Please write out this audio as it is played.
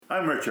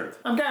I'm Richard.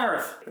 I'm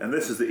Gareth. And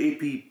this is the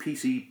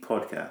APPC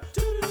podcast.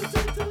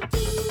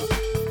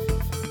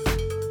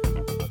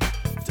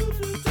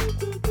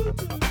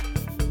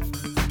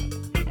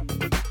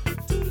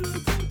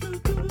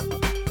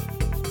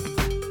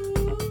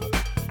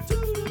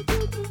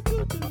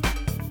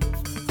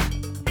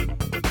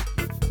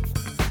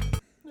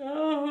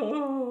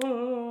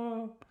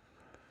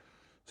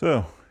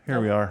 So,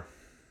 here we are.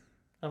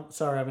 I'm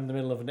sorry, I'm in the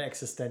middle of an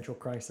existential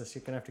crisis.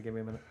 You're going to have to give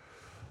me a minute.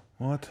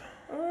 What?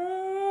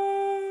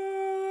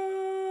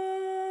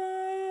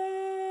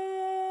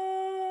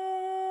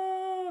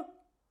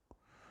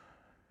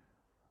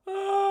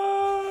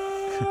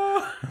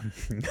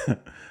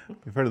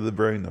 We've heard of the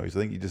brown noise.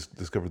 I think you just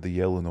discovered the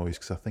yellow noise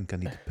because I think I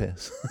need to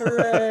piss.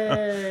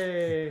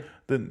 Hooray!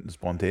 Didn't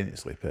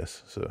spontaneously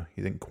piss, so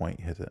you didn't quite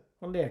hit it.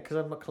 Well, yeah, because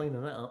I'm not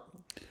cleaning that up.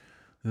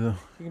 Yeah.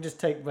 You can just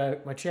take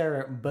my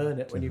chair out and burn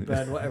it when you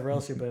burn whatever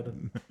else you're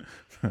burning.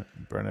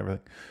 Burn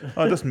everything.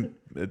 Oh,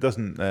 it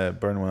doesn't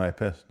burn when I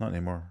piss. Not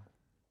anymore.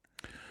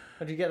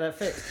 How do you get that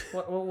fixed?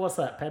 What's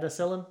that?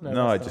 Penicillin?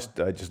 No, I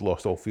just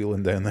lost all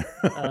feeling down there.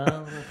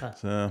 Oh, okay.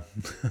 So.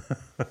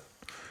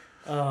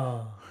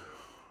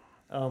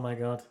 Oh my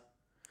god.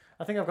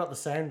 I think I've got the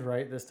sound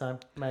right this time,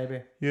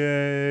 maybe.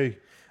 Yay.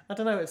 I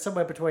don't know, it's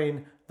somewhere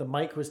between the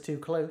mic was too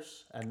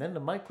close, and then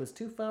the mic was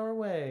too far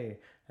away,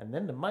 and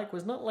then the mic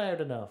was not loud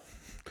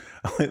enough.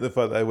 I like the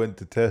fact that I went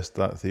to test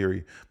that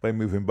theory by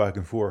moving back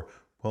and forth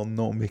while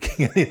not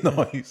making any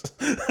noise.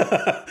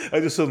 I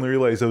just suddenly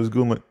realised I was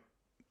going like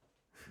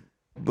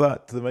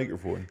that to the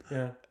microphone,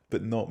 Yeah.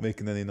 but not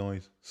making any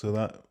noise. So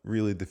that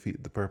really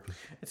defeated the purpose.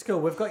 It's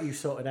cool, we've got you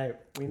sorted out.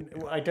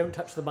 I don't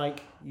touch the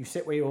mic, you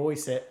sit where you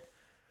always sit.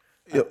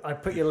 Yep. I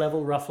put your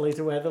level roughly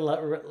to where the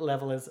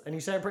level is, and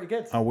you sound pretty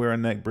good. I wear a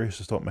neck brace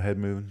to stop my head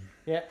moving.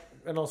 Yeah,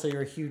 and also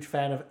you're a huge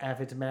fan of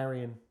Avid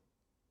Marion.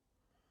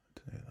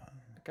 The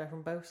guy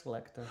from Bow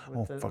Selector.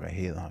 Fuck, I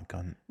hate that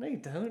cunt. No, you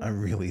don't. I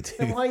really do.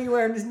 Then why are you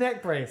wearing his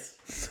neck brace?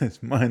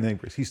 It's my neck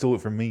brace. He stole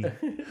it from me.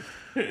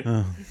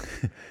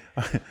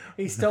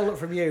 He stole it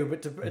from you,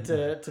 but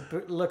to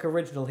look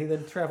original, he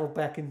then travelled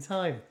back in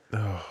time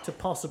to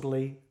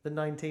possibly the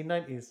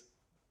 1990s.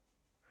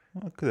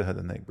 Well, I could have had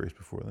a neck brace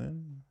before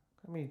then.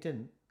 I mean, you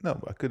didn't. No,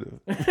 but I could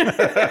have.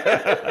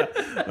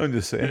 I'm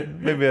just saying.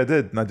 Maybe I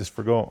did, and I just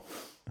forgot.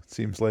 It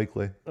seems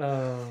likely.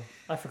 Oh,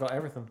 I forgot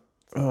everything.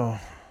 Oh,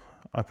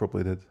 I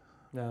probably did.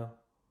 No.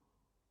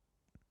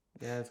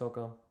 Yeah, it's all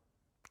gone.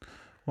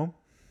 Well?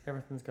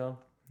 Everything's gone.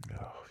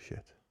 Oh,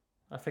 shit.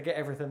 I forget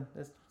everything.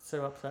 It's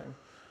so upsetting.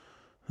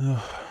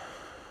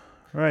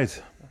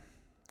 Right.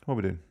 What are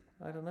we doing?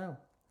 I don't know.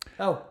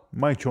 Oh.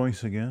 My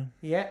choice again.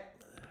 Yeah.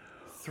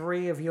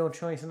 3 of your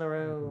choice in a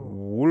row.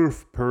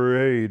 Wolf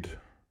Parade.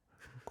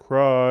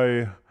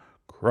 Cry,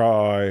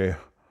 cry,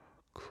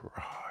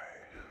 cry.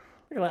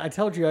 I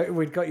told you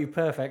we'd got you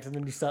perfect, and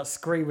then you start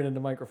screaming in the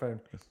microphone.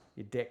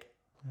 You dick.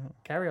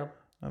 Carry on.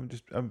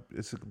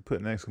 It's put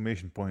an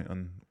exclamation point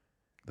on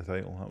the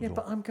title. That was all.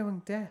 But I'm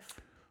going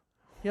deaf.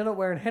 You're not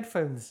wearing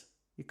headphones,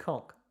 you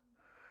cock.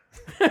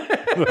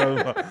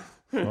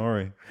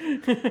 Sorry.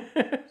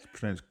 It's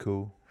pronounced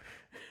cool.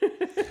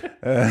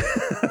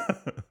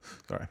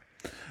 Sorry.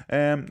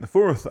 The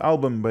 4th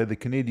album by the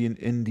Canadian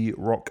indie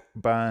rock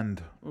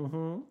band.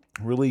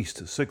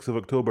 Released 6th of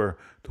October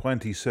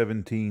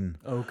 2017.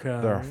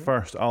 Okay. Their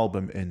first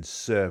album in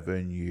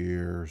 7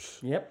 years.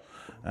 Yep.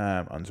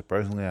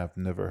 Unsurprisingly, I've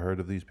never heard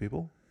of these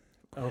people.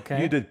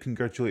 Okay. You did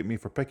congratulate me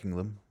for picking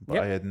them, but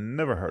Yep. I had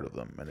never heard of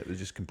them, and it was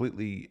just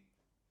completely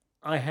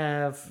I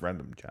have...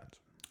 random chance.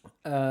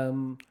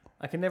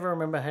 I can never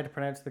remember how to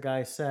pronounce the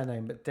guy's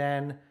surname, but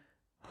Dan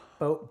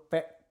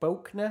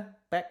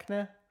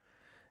Beckner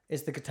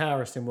is the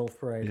guitarist in Wolf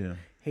Parade. Yeah.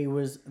 He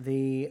was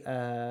the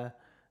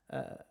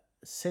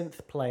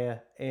synth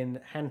player in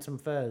Handsome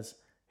Furs,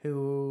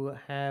 who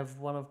have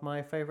one of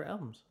my favourite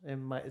albums.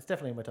 It's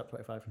definitely in my top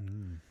 25.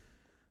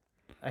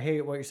 I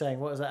hear what you're saying.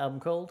 What is that album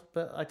called?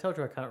 But I told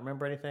you I can't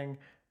remember anything.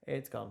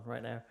 It's gone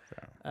right now.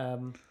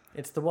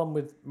 It's the one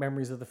with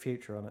Memories of the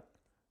Future on it.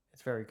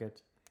 It's very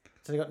good.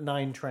 It's only got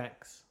 9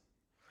 tracks,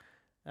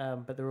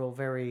 but they're all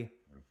very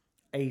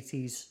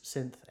 80s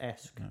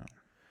synth-esque.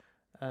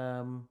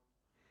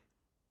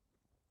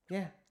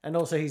 Yeah, and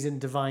also he's in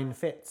Divine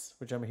Fits,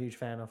 which I'm a huge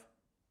fan of.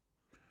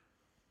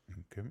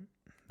 Okay,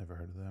 never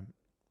heard of them.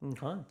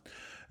 Okay.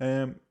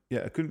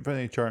 Yeah, I couldn't find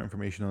any chart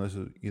information on this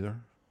either.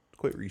 It's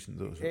quite recent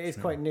though. So it is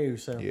quite new,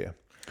 so yeah.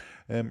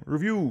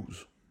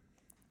 Reviews.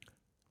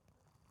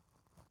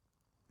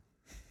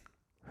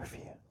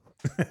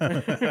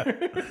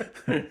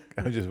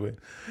 I just wait.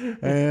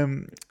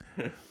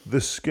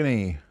 The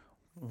Skinny,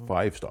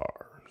 5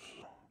 stars.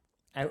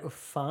 Out of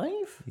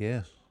 5?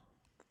 Yes.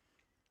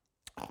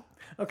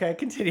 Okay,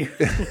 continue.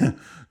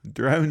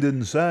 Drowned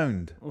in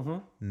Sound,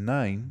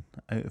 9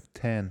 out of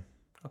 10.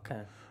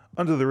 Okay.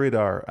 Under the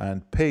Radar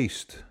and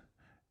Paste,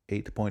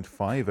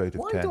 8.5 out of 10.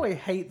 Why do I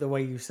hate the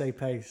way you say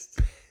paste?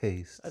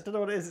 Paste. I don't know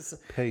what it is.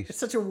 Paste. It's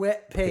such a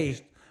wet P.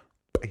 Paste.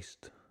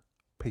 Paste.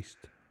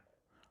 Paste.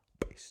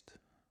 Paste.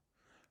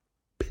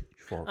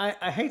 pitchfork,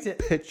 I hate it.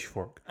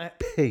 pitchfork, I-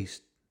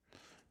 paste.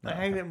 I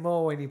hate it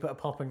more when you put a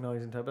popping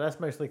noise into it, but that's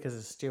mostly because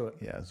it's Stuart.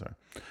 Yeah, sorry.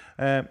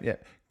 Yeah,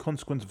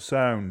 consequence of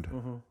sound.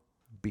 Mm-hmm.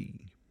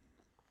 B.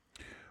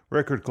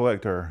 Record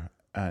collector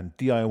and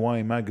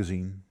DIY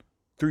magazine,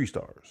 3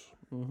 stars.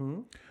 Mm-hmm.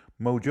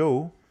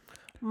 Mojo,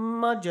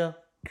 Mudja.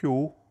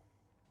 Kyo,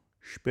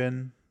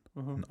 Spin,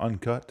 Mm-hmm. and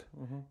Uncut,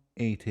 Mm-hmm.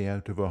 80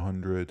 out of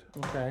 100.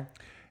 Okay.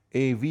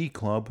 AV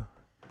Club,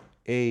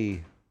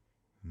 A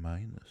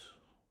minus.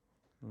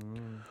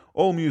 Mm.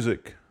 All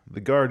Music, The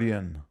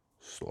Guardian,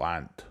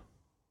 Slant,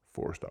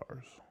 4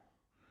 stars.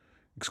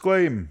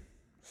 Exclaim,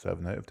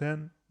 7 out of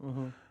 10.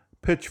 Mm-hmm.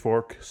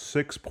 Pitchfork,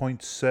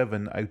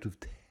 6.7 out of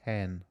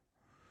 10.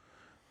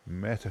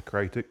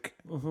 Metacritic,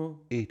 Mm-hmm.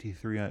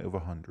 83 out of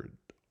 100.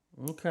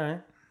 Okay.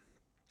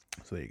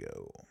 So there you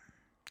go.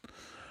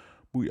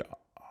 Booyah.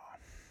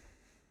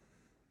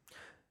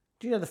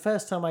 Do you know the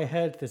first time I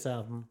heard this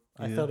album,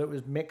 I Yeah. thought it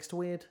was mixed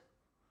weird?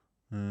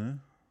 Uh,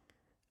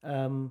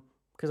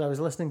 Because I was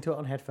listening to it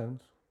on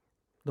headphones,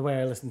 the way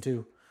I listen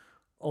to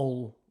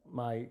all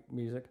my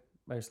music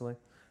mostly,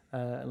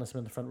 unless I'm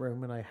in the front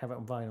room and I have it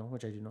on vinyl,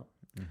 which I do not.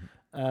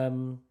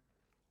 mhm.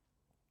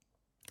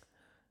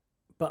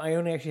 But I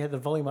only actually had the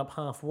volume up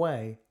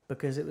halfway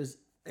because it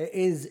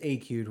is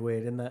EQ'd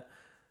weird in that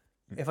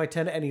if I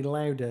turn it any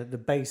louder, the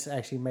bass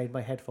actually made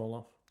my head fall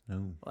off,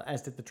 No.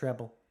 as did the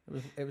treble.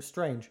 It was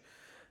strange,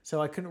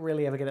 so I couldn't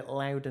really ever get it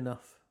loud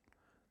enough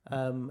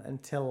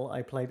until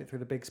I played it through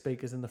the big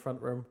speakers in the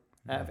front room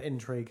out of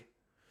intrigue,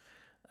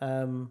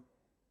 and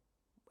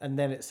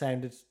then it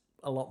sounded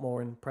a lot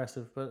more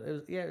impressive. But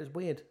it was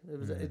weird.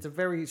 It's a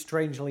very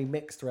strangely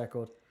mixed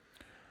record.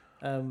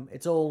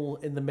 It's all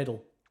in the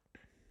middle,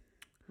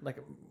 like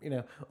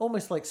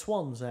almost like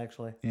Swans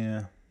actually,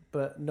 Yeah.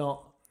 but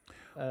not.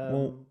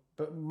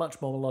 But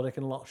much more melodic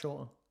and a lot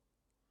shorter.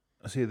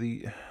 I see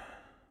the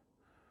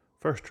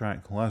first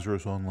track,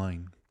 Lazarus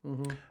Online.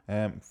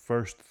 Mm-hmm.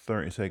 First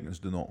 30 seconds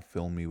do not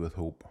fill me with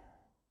hope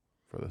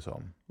for this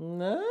album.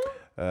 No.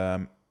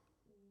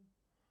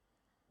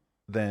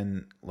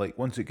 Then, like,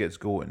 once it gets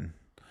going,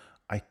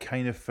 I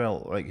kind of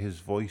felt like his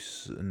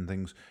voice and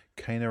things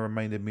kind of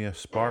reminded me of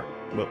Spark.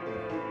 But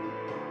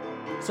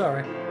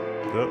Sorry.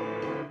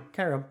 oh,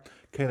 Carry on.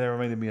 kind of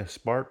reminded me of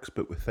Sparks,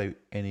 but without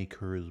any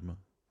charisma.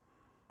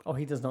 Oh,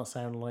 he does not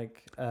sound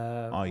like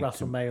Aye,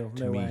 Russell Mayo.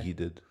 To No me, way. he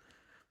did.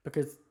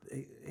 Because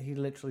he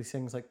literally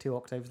sings like 2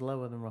 octaves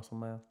lower than Russell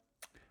Mayo.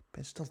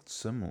 But it's still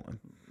similar.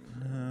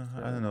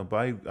 I don't know,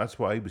 but that's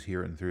what I was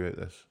hearing throughout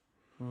this.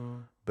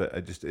 But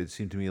it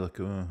seemed to me like,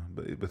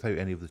 but without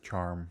any of the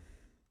charm.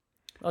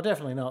 Oh,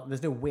 definitely not.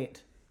 There's no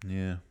wit.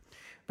 Yeah.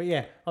 But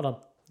yeah, hold on.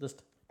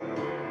 Just.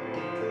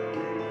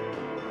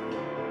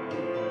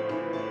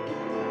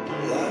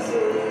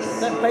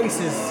 That bass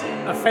is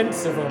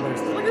offensive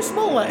almost. Look how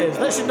small that is.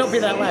 That should not be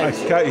that I loud.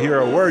 can't hear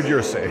a word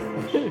you're saying.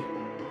 You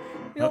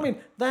know what I mean?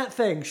 That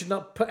thing should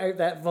not put out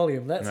that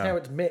volume. That's No. how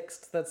it's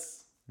mixed.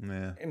 That's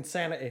Yeah.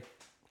 insanity.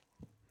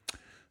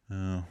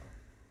 Oh.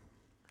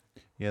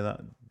 Yeah,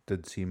 that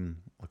did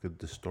seem like a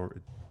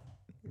distorted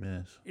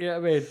mess. You know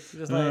what I mean?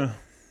 Just like.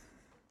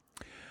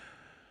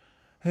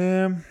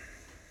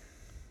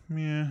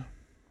 Yeah.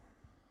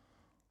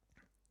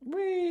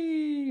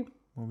 Whee!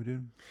 What are we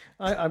doing?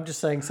 I'm just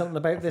saying something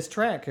about this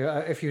track,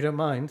 if you don't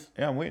mind.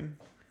 Yeah, I'm waiting.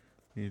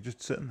 You're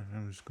just sitting there.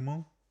 I'm just, come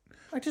on.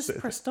 I just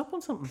pressed stop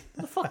on something.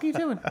 What the fuck are you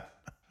doing?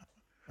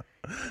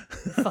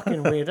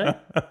 Fucking weirdo.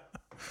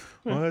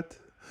 What?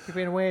 You're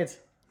being weird.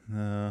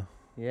 No,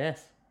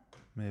 Yes.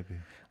 maybe.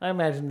 I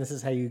imagine this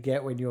is how you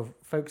get when your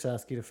folks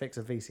ask you to fix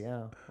a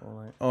VCR. Or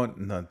like, Oh,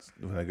 no, it's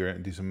when I go out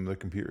and do some of the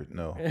computer.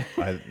 No,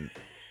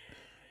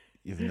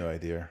 you have no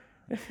idea.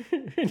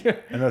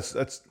 And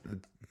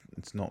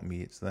it's not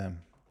me, it's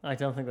them. I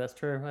don't think that's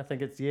true. I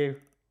think it's you.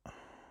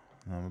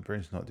 No, my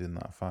brain's not doing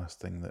that fast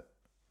thing that.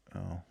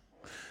 Oh,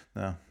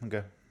 no,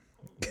 okay.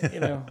 You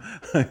know.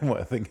 I want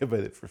to think about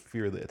it for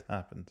fear that it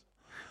happens.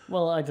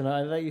 Well, I don't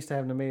know. That used to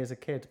happen to me as a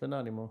kid, but not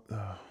anymore.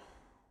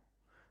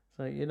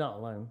 So you're not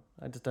alone.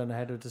 I just don't know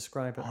how to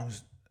describe it. I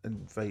was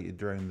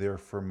invited round there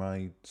for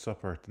my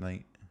supper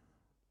tonight.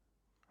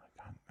 I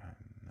can't.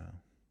 No.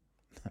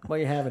 What are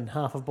you having?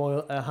 Half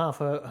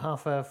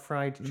a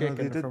fried chicken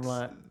they did from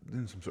like.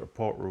 doing some sort of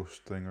pot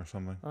roast thing or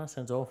something. Oh, that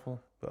sounds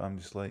awful. But I'm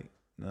just like,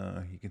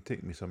 no, you can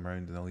take me some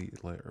round and I'll eat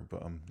it later.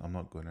 But I'm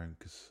not going around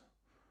because.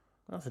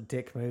 That's a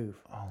dick move.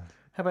 Oh,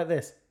 How about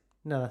this?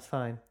 No, that's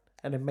fine.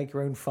 And then make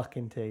your own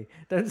fucking tea.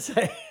 Don't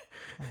say.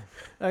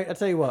 I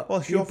tell you what.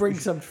 Well, she you offered- bring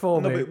some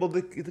for no, me. but, well,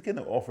 they kind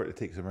of offer to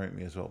take some around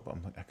me as well. But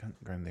I'm like, I can't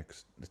go around there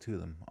because the two of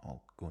them,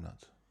 I'll go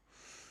nuts.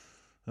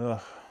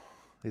 Ugh,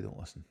 they don't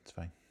listen. It's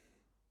fine.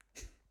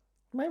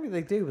 Maybe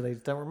they do, but they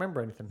just don't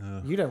remember anything.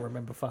 Ugh. You don't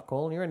remember fuck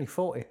all, and you're only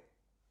 40.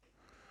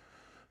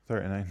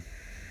 39.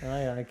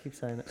 I keep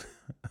saying it.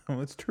 Oh,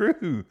 it's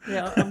true.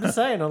 Yeah, I'm just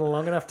saying on a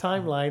long enough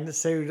timeline,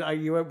 so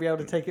you won't be able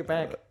to take it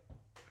back.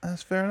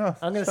 That's fair enough.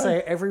 I'm going to say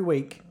it every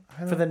week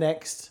for the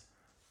next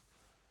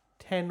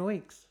 10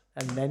 weeks,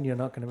 and then you're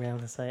not going to be able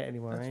to say it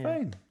anymore. That's are you?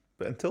 fine.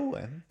 But until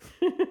then,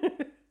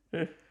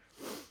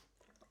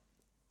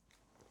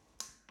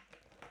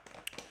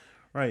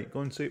 Right, go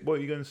and say what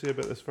are you going to say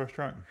about this first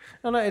track?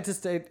 Oh no,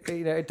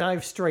 it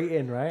dives straight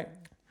in, right?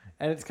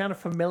 And it's kind of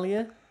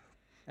familiar,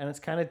 and it's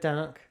kind of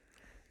dark,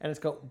 and it's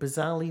got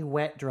bizarrely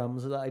wet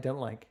drums that I don't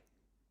like.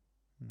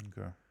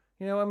 Okay.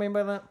 You know what I mean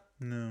by that?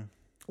 No.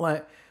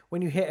 Like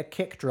when you hit a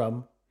kick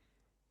drum,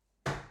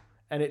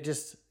 and it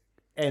just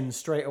ends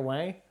straight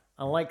away.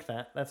 I like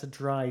that. That's a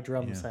dry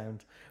drum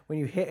sound. When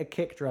you hit a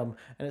kick drum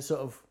and it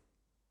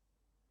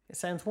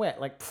sounds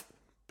wet, like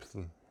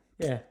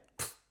yeah.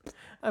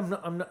 I'm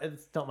not.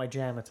 It's not my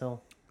jam at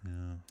all.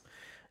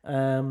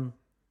 Yeah.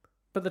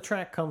 But the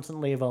track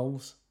constantly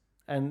evolves,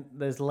 and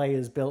there's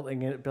layers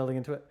building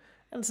into it,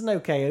 and it's an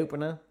okay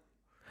opener.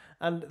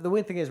 And the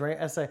weird thing is, right,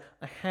 as I say,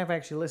 I have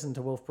actually listened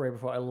to Wolf Parade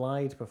before. I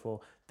lied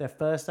before. Their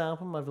first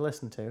album I've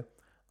listened to,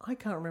 I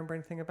can't remember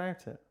anything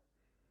about it.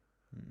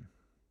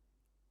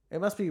 It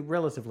must be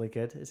relatively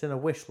good. It's in a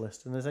wish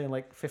list, and there's only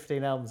like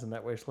 15 albums in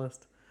that wish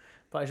list.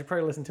 But I should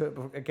probably listen to it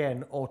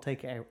again or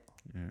take it out.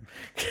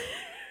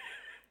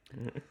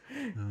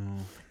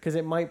 Because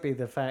it might be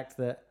the fact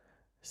that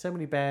so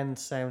many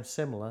bands sound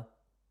similar,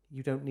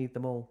 you don't need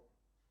them all.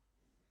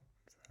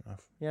 Fair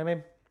enough. You know what I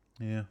mean?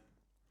 Yeah.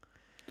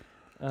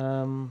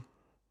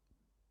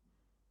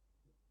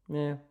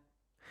 Yeah.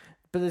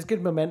 But there's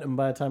good momentum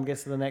by the time it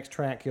gets to the next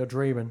track, You're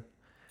Dreaming.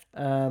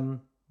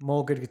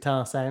 More good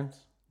guitar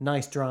sounds.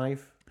 Nice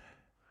drive.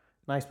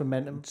 Nice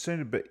momentum. It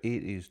sounded a bit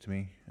 80s to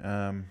me.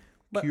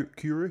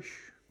 Curish,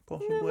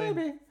 possibly. Yeah,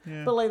 maybe.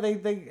 Yeah. But like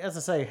they, as I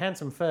say,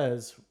 Handsome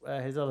Furs,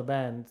 his other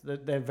band,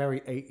 they're very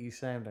 80s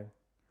sounding.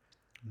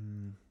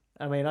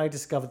 I mean, I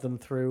discovered them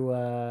through,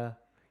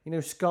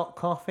 Scott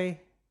Kofi.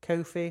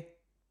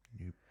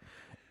 Yep.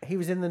 He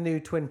was in the new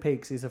Twin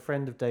Peaks. He's a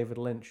friend of David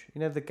Lynch.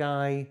 You know the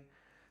guy.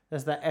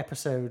 There's that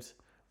episode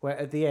where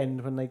at the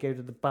end, when they go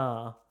to the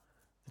bar,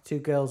 the two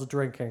girls are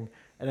drinking,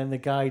 and then the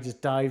guy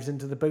just dives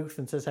into the booth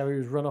and says how he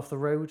was run off the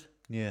road.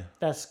 Yeah.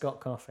 That's Scott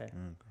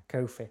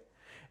Kofi.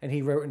 And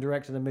he wrote and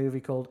directed a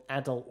movie called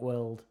Adult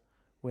World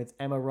with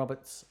Emma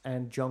Roberts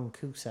and John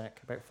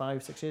Cusack about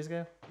 5-6 years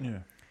ago. Yeah.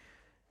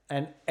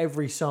 And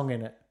every song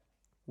in it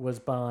was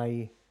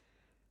by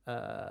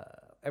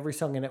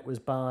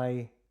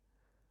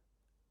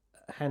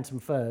Handsome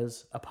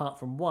Furs, apart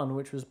from one,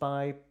 which was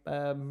by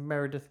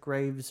Meredith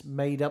Graves'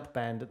 made-up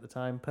band at the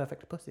time,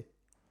 Perfect Pussy.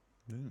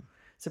 Yeah.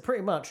 So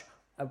pretty much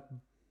a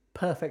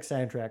perfect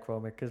soundtrack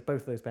for me, because both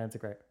of those bands are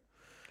great.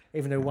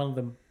 Even though one of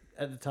them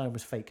at the time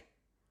was fake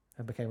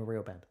and became a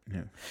real band.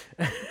 Yeah.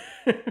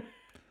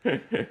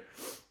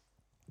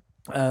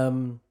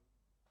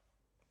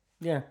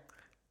 Yeah.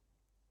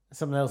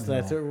 Something else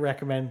there to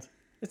recommend.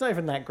 It's not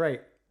even that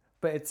great,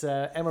 but it's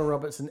Emma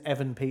Roberts and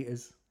Evan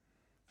Peters,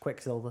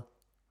 Quicksilver,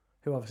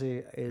 who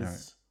obviously is...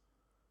 Right.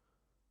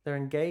 They're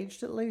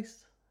engaged at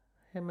least,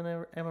 him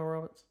and Emma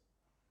Roberts.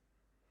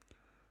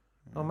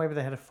 Or maybe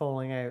they had a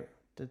falling out.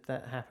 Did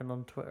that happen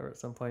on Twitter at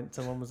some point?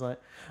 Someone was like,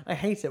 I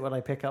hate it when I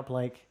pick up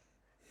like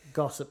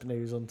gossip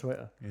news on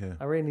Twitter. Yeah.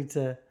 I really need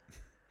to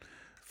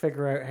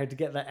figure out how to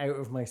get that out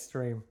of my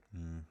stream.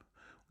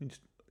 You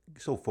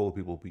still follow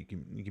people, but you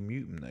can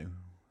mute them now.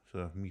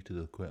 So I've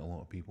muted quite a lot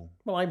of people.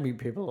 Well, I mute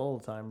people all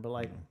the time, but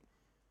like,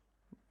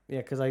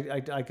 because I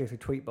go through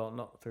Tweetbot,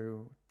 not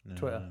through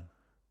Twitter.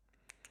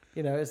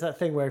 You know, it's that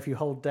thing where if you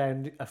hold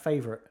down a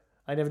favourite,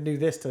 I never knew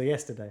this till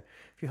yesterday.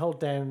 If you hold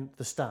down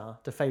the star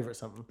to favourite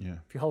something,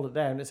 if you hold it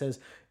down, it says,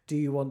 do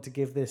you want to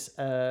give this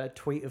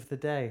tweet of the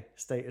day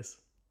status?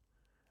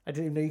 I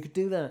didn't even know you could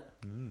do that.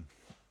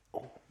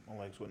 Oh, my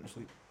legs went to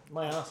sleep.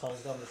 My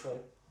arsehole's gone to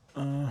sleep.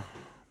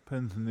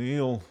 Pins and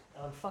nail.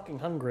 I'm fucking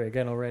hungry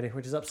again already,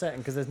 which is upsetting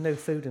because there's no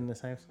food in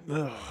this house.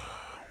 Ugh.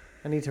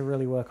 I need to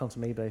really work on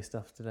some eBay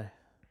stuff today.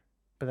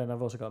 But then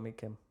I've also got to meet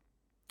Kim.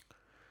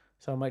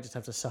 So I might just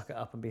have to suck it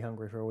up and be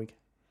hungry for a week.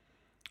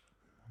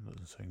 That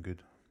doesn't sound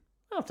good.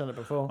 I've done it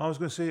before. I was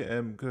going to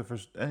say, because if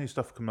there's any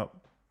stuff coming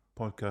up,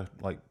 podcast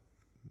like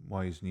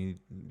wise, you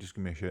just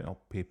give me a shout and I'll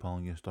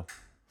PayPal you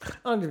stuff.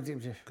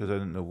 Because I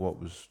didn't know what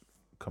was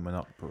coming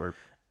up.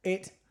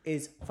 It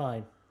is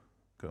fine.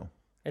 Cool.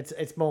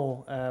 It's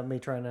more me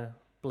trying to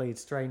bleed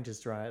strangers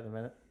dry at the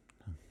minute.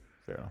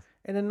 Fair enough.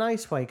 In a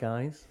nice way,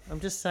 guys. I'm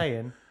just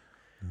saying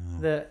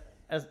that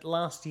as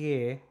last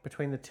year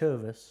between the two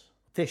of us,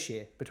 this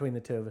year between the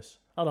two of us.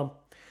 Hold on.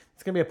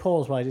 It's going to be a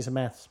pause while I do some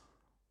maths.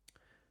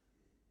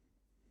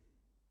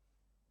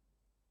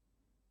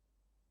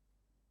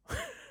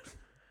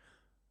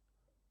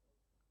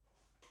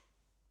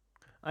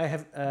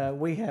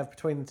 We have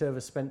between the two of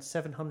us spent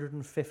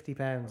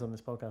 £750 on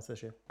this podcast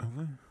this year. Have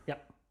we?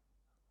 Yep.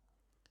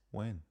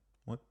 When?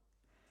 What?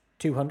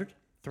 200,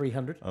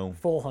 300,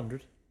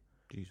 400,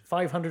 Jesus.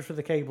 500 for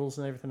the cables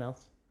and everything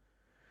else.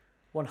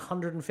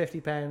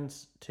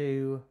 £150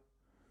 to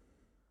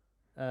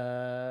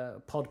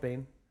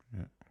Podbean,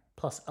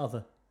 plus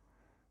other.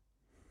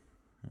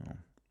 Oh.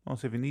 I'll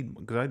see if you need,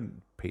 because I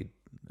didn't pay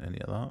any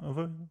of that,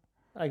 have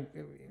I?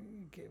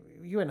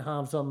 You went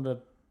halves on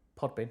the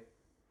Podbean.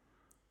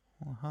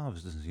 Well,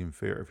 halves doesn't seem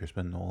fair if you're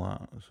spending all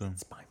that. So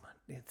it's my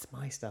money. It's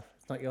my stuff.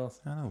 It's not yours.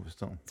 I know, but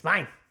still. It's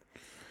mine.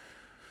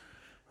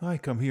 I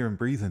come here and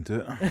breathe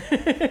into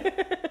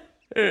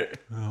it.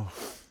 Oh.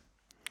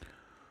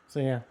 So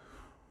yeah,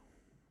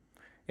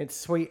 it's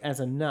sweet as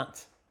a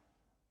nut,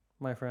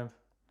 my friend.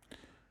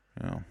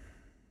 Yeah.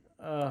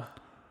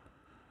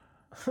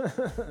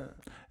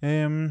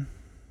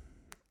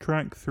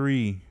 Track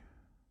 3.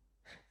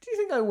 Do you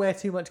think I wear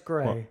too much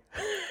grey?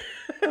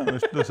 No,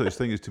 there's no such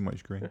thing as too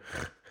much grey.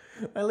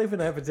 I live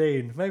in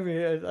Aberdeen.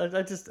 Maybe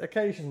I just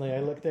occasionally I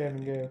look down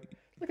and go,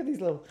 look at these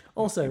little.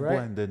 Also, You right,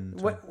 blend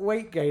into-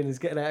 weight gain is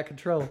getting out of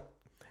control. Do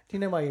you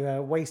know my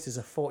waist is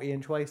a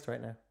 40-inch waist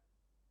right now?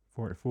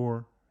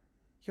 44.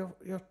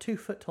 You're 2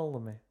 foot taller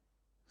than me.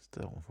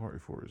 Still,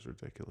 44 is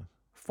ridiculous.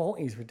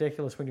 40 is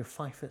ridiculous when you're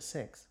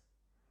 5'6".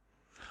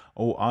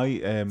 Oh,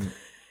 I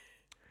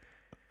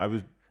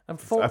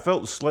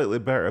felt slightly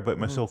better about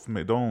myself in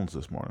McDonald's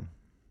this morning.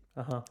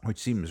 Which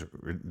seems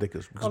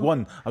ridiculous. Because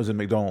one, I was in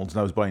McDonald's and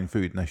I was buying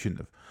food and I shouldn't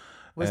have.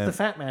 Was the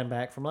fat man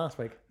back from last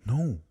week?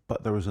 No,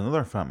 but there was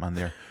another fat man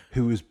there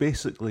who was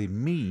basically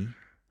me,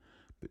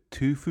 but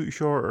 2 foot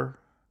shorter,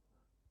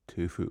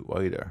 2 foot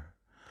wider.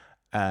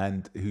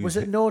 And Was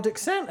it Nordic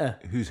Santa?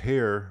 Whose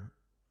hair,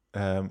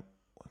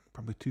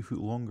 probably 2 foot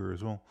longer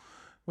as well.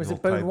 Was all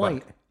it bone tied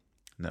white? back.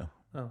 No.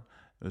 Oh.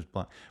 It was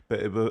black.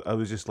 But I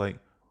was just like,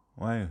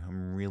 wow,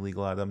 I'm really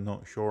glad I'm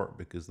not short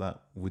because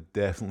that would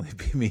definitely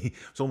be me.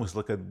 It's almost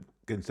like I'd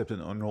stepped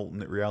into an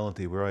alternate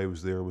reality where I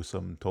was there with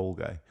some tall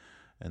guy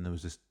and there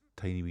was this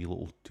tiny wee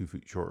little 2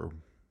 foot shorter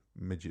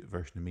midget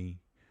version of me.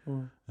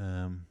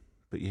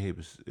 But yeah, it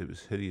was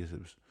hideous. It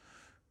was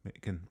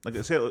making, like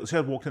I said,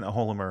 I'd walked into a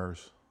Hall of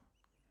Mirrors.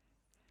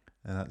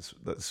 And that's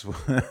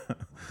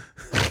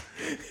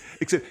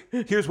except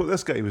here's what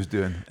this guy was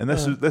doing, and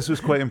this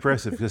was quite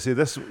impressive because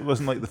this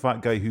wasn't like the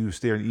fat guy who was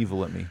staring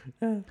evil at me.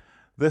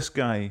 This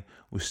guy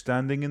was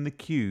standing in the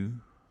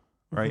queue,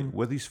 right,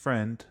 with his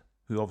friend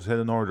who obviously had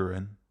an order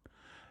in,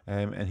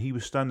 and he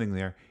was standing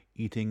there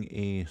eating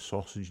a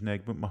sausage and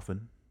egg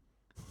McMuffin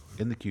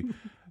in the queue.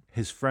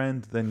 His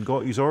friend then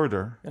got his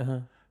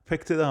order,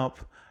 picked it up,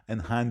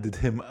 and handed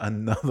him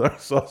another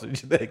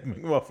sausage and egg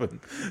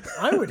McMuffin.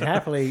 I would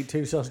happily eat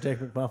 2 sausage egg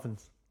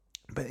McMuffins.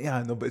 But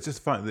yeah, no, but it's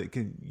just the fact that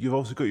you've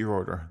also got your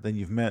order, then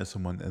you've met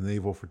someone and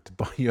they've offered to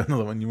buy you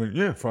another one. You went,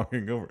 yeah,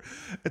 fucking go for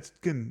it.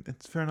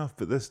 It's fair enough,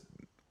 but this,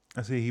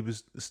 I say, he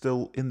was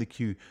still in the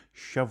queue,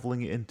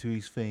 shoveling it into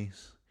his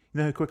face. You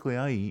know how quickly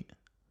I eat?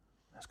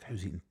 This guy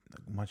was eating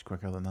much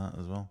quicker than that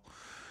as well.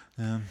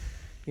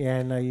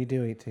 Yeah, no, you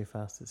do eat too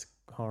fast. It's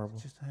horrible.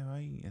 It's just how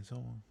I eat. It's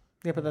all.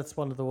 Yeah, but that's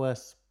one of the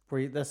worst.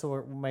 That's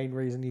the main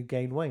reason you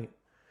gain weight.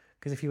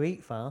 Because if you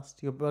eat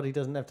fast, your body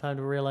doesn't have time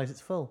to realise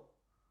it's full.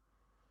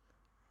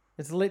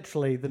 It's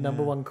literally the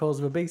number one cause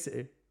of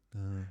obesity.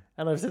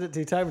 And I've said it to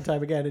you time and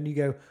time again, and you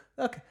go,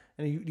 okay.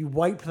 And you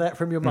wipe that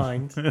from your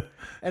mind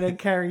and then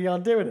carry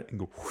on doing it. And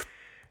go.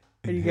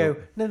 And you go,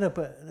 no,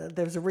 but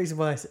there's a reason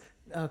why I said,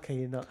 okay,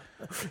 you're not.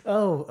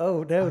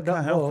 Oh, no, I not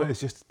can't help more. it.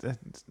 It's just,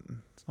 it's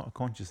not a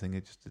conscious thing.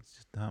 It just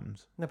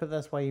happens. No, but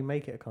that's why you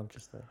make it a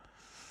conscious thing.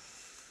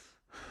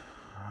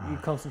 You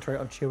concentrate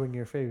on chewing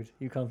your food.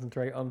 You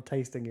concentrate on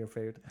tasting your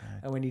food.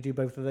 And when you do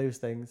both of those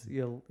things,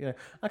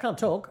 I can't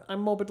talk.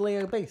 I'm morbidly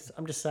obese.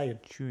 I'm just saying.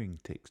 Chewing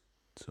takes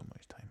so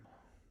much time.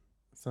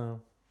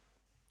 So,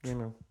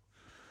 they're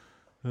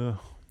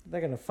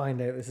going to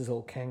find out this is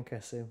all canker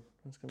soon.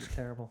 It's going to be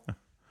terrible.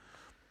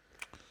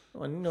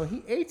 Oh, no,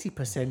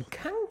 80%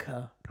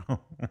 canker. It's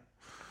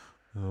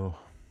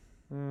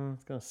going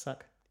to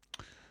suck.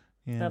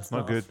 Yeah, that's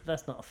not good.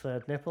 That's not a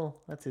third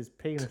nipple. That's his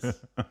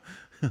penis.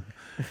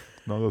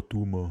 Not a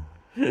tumor.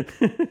 I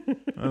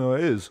know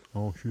it is.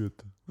 Oh shit.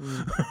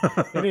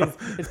 It is.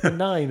 It's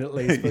benign at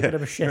least. But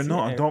a you're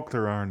not a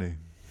doctor, Arnie.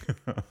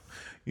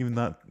 Even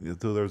that,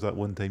 though there was that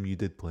one time you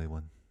did play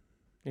one.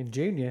 In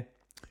junior?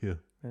 Yeah.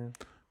 But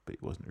he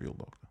wasn't a real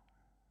doctor.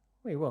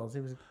 Well, he was.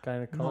 He was a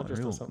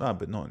gynecologist or something. No,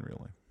 but not in real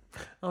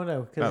life. Oh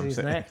no, because he's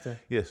an actor.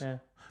 Yes. Yeah.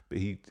 But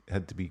he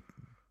had to be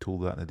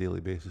told that on a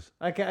daily basis.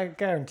 I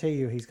guarantee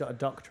you he's got a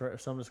doctorate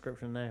of some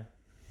description now.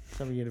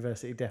 Some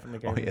university definitely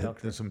gave him a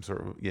doctorate. There's some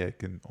sort of,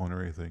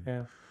 honorary thing.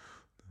 Yeah.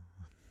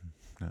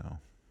 No.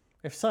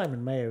 If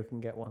Simon Mayo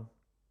can get one,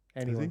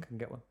 anyone can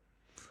get one.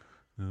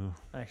 No.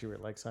 I actually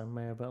really like Simon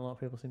Mayo, but a lot of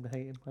people seem to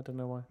hate him. I don't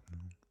know why.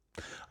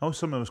 I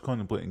was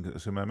contemplating,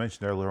 so I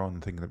mentioned earlier on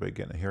thinking about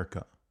getting a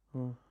haircut.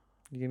 You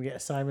going to get a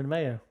Simon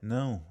Mayo?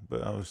 No,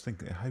 but I was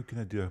thinking, how can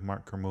I do a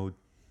Mark Kermode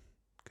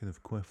kind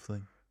of quiff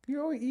thing?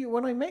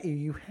 When I met you,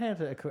 you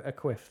had a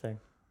quiff thing.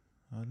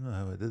 I don't know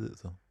how I did it,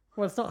 though.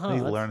 Well, it's not hard. I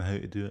need to learn how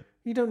to do it.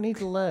 You don't need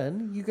to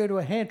learn. You go to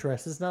a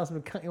hairdresser's and ask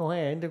them to cut your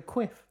hair and do a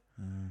quiff.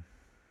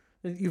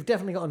 You've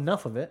definitely got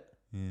enough of it.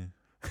 Yeah.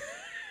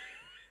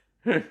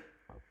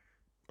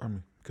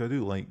 Can I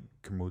do like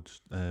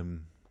Kermode's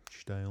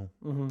style?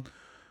 I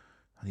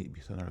need to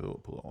be thinner though to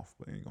pull it off,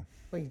 but there you go.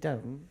 Well, you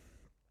don't.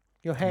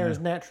 Your hair is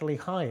naturally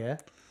higher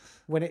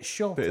when it's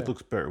shorter. But it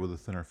looks better with a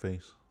thinner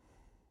face.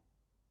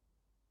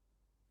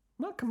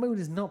 Mark Kermode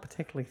is not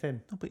particularly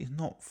thin. No, but he's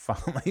not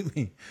fat like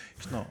me.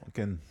 He's not,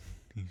 again,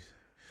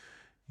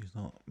 he's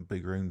not a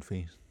big round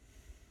face.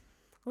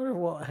 I wonder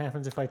what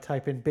happens if I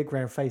type in big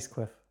round face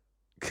quiff.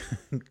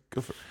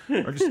 Go for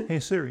it. Or just, hey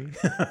Siri.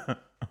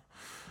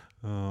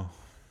 Oh.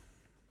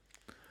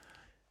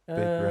 Big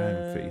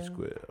round face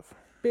quiff.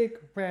 Big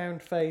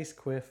round face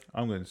quiff.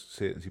 I'm going to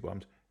say it and see what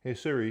happens. Hey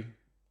Siri.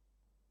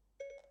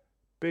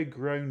 Big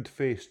round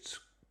faced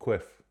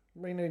quiff. I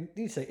mean, you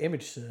need to say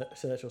image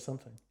search or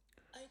something.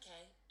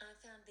 Okay, I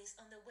found this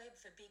on the web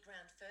for big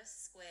round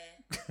first square.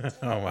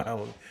 Oh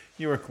wow.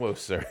 You were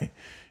close, sorry.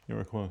 You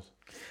were close.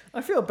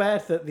 I feel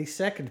bad that the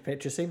second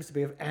picture seems to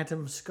be of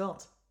Adam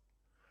Scott.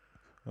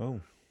 Oh.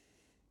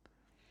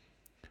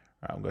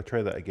 Right, I'm going to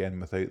try that again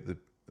without the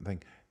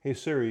thing. Hey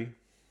Siri.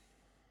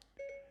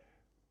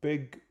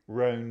 Big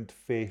round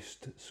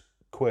faced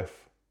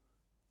quiff.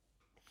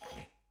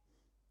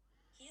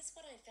 Here's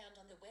what I found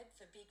on the web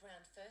for big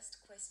round first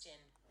question.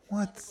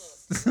 What?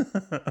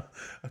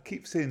 I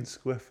keep saying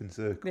squiff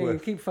instead of Yeah, you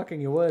quiff. keep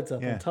fucking your words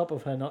up Yeah. on top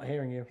of her not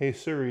hearing you. Hey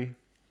Siri.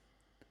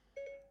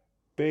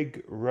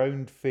 Big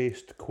round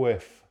faced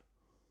quiff.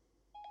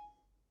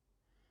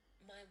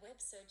 My web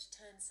search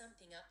turned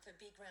something up for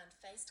big round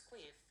faced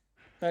quiff.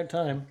 About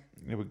time.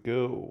 There we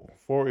go.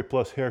 40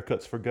 plus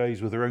haircuts for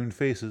guys with round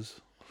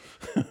faces.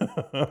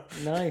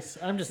 Nice.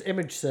 I'm just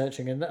image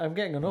searching and I'm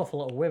getting an awful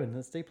lot of women.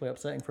 That's deeply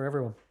upsetting for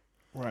everyone.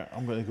 Right,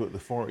 I'm going to go with the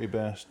 40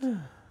 best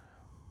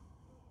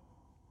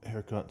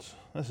haircuts.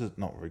 This is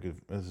not very good.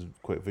 This is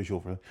quite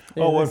visual for.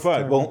 Yeah, Oh, in that's fact,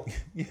 terrible. well,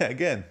 yeah,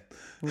 again,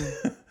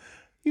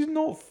 he's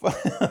not.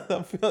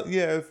 I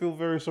feel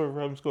very sorry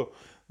for Adam Scott.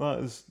 That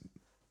is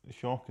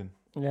shocking.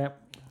 Yeah.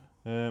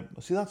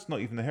 See, that's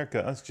not even the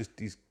haircut. That's just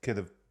he's kind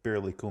of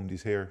barely combed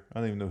his hair. I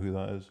don't even know who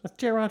that is. That's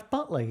Gerard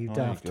Butler, you Oh,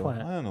 there daft you go. I twat.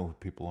 don't know who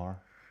people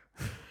are.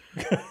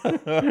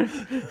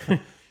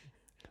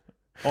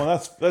 Oh,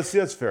 that's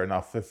fair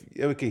enough.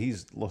 Okay,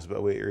 he's lost a bit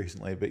of weight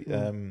recently, but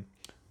Zach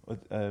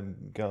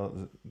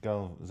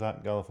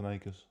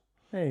Galifianakis.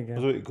 There you I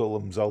was go. about to call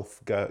him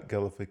Zalf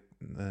Galific.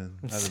 I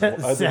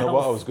don't know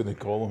what I was going to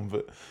call him,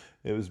 but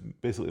it was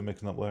basically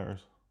mixing up letters.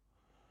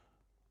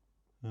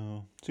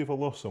 Oh, see if I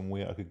lost some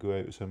weight, I could go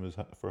out with him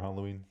for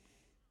Halloween.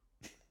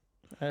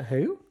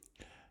 Who?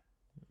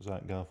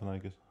 Zach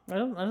Galifianakis. I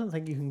don't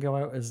think you can go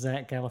out as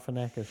Zach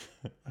Galifianakis.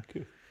 I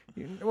could.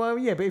 Well,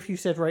 yeah, but if you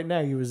said right now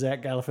you were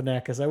Zach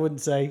Galifianakis, I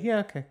wouldn't say, yeah,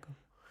 okay, cool.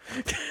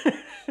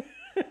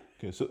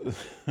 Okay, so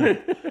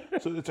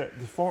so it's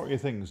the 40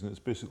 things, and it's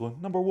basically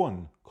number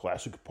 1,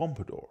 classic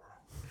pompadour.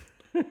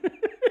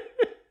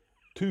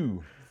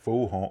 2,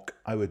 faux hawk.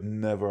 I would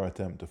never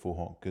attempt a faux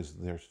hawk because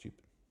they're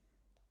stupid.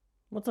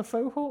 What's a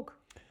faux hawk?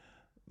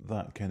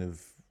 That kind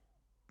of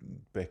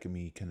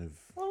Beckhamy kind of.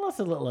 Well, that's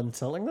a little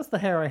insulting. That's the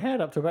hair I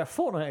had up to about a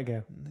fortnight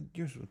ago.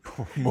 Yours was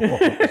more.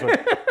 Sorry.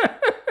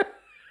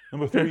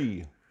 Number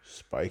 3,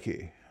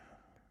 spiky.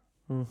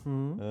 I've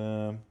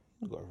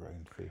got a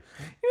round face.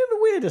 You know the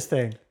weirdest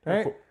thing,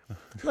 right?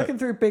 Looking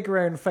through big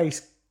round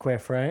face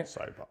quiff, right?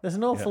 Sidebar. There's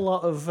an awful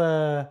lot of,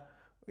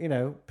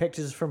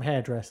 pictures from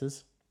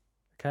hairdressers.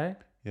 Okay?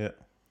 Yeah.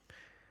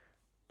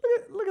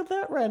 Look at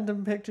that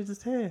random picture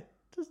just here.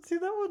 Just see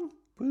that one?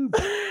 Boob.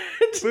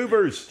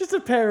 Boobers. Just a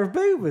pair of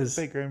boobers.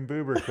 Big round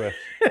boober quiff.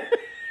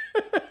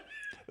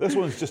 This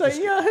one's just. So,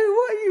 Yahoo,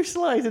 what are you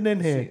sliding in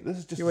here? See, this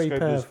is just You wee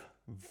described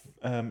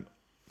as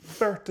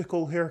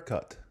vertical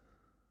haircut.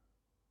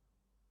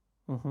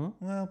 Mm-hmm.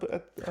 Well,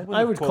 but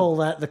I would call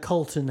that the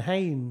Colton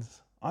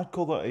Haynes. I'd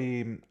call that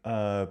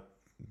a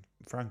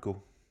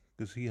Franco,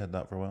 because he had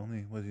that for a while. Didn't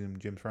he? Was he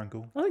James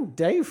Franco? I think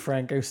Dave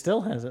Franco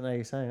still has it now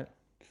you say it.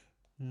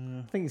 Yeah.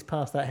 I think he's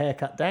passed that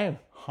haircut down.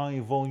 High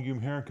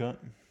volume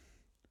haircut.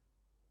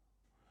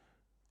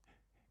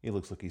 He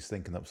looks like he's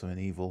thinking up something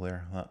evil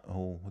there. That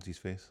whole what's his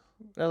face?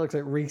 That looks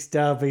like Reese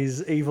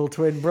Darby's evil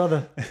twin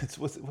brother. It's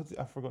what's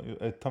I forgot.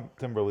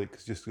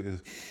 Timberlake's just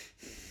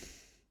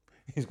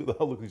he's got the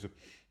whole look. He's like,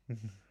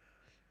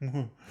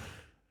 I'm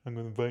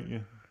going to bite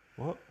you.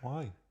 What?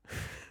 Why?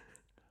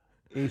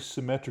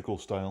 Asymmetrical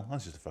style.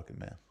 That's just a fucking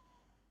man.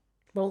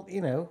 Well,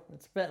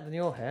 it's better than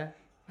your hair.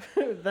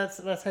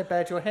 That's how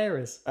bad your hair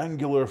is.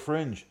 Angular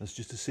fringe. It's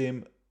just the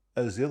same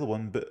as the other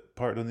one, but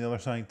part on the other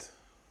side.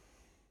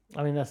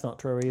 I mean, that's not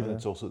true And either.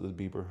 it's also the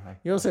Bieber.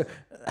 You also,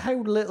 how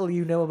little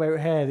you know about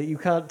hair that you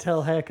can't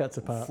tell haircuts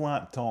apart.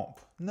 Flat top.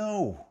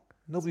 No.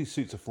 Nobody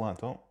suits a flat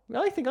top.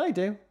 I think I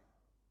do.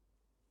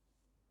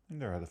 I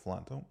never had a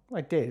flat top.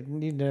 I did,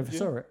 and you never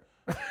saw it.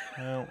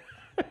 Well,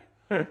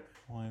 why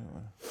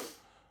not?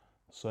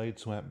 Side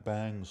swept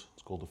bangs.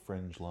 It's called a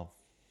fringe, love.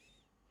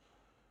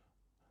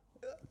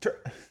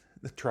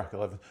 The track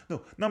 11.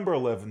 No, number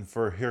 11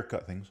 for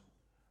haircut things.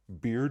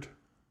 Beard.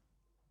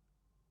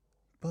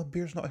 Well,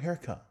 beard's not a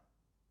haircut.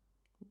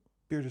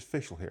 Beard is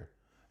facial hair.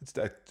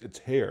 It's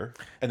hair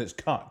and it's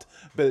cut,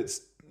 but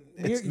it's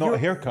not a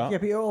haircut. Yeah,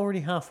 but you're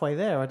already halfway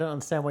there. I don't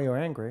understand why you're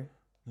angry.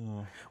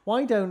 No.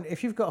 Why don't,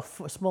 if you've got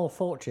a small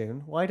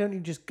fortune, why don't you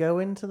just go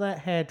into that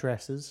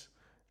hairdresser's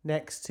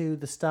next to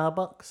the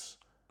Starbucks,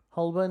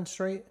 Holborn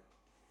Street?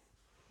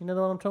 You know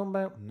the one I'm talking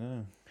about?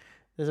 No.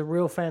 There's a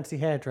real fancy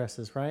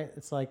hairdressers, right?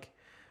 It's like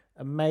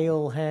a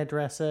male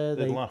hairdresser.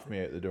 They'd laugh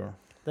me out the door.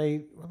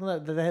 They're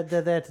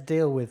there to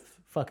deal with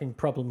fucking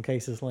problem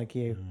cases like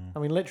you. Mm. I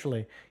mean,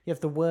 literally, you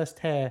have the worst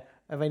hair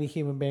of any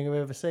human being I've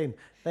ever seen.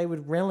 They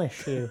would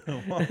relish you.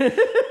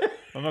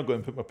 I'm not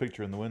going to put my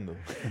picture in the window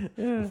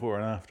before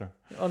and after.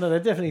 Oh no, they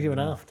definitely do an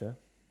after.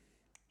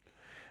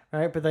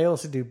 Right, but they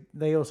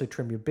also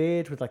trim your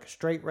beard with like a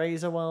straight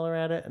razor while they're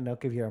at it, and they'll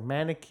give you a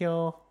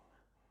manicure.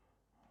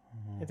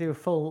 They do a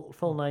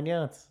full 9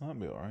 yards. That'd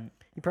be all right.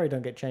 You probably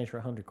don't get changed for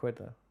 £100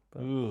 though.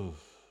 But... Ugh.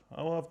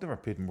 Oh, I've never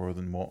paid more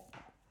than what?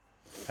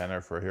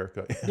 £10 for a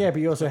haircut. Yeah,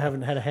 but you also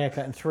haven't had a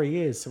haircut in 3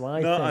 years, so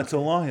I No, think... that's a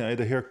lie. I had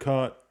a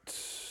haircut,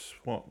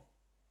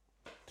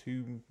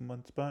 2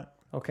 months back?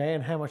 Okay,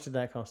 and how much did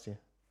that cost you?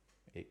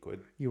 £8.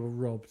 You were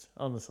robbed,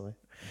 honestly.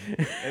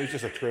 It was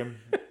just a trim.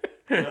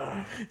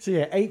 So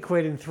yeah,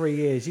 £8 in 3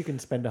 years. You can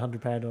spend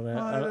 £100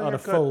 on a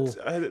full.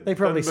 They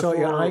probably done sort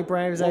your before.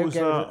 eyebrows What out, was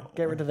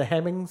get rid of the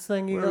Hemmings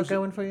thing you Where got was it?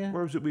 going for you.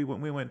 Where was it? We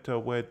went to a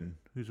wedding.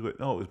 Whose wedding?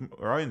 Oh, it was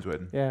Orion's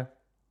wedding. Yeah.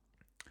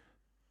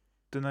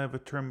 Didn't I have a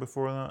trim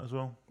before that as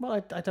well?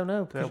 Well, I don't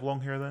know. Did I have long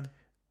hair then?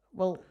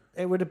 Well,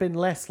 it would have been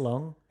less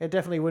long. It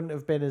definitely wouldn't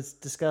have been as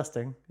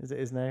disgusting as it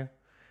is now.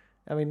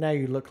 I mean, now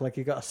you look like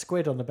you got a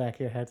squid on the back of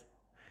your head.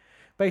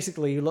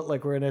 Basically, you look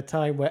like we're in a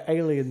time where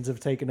aliens have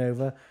taken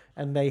over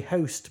and they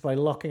host by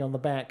locking on the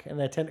back and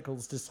their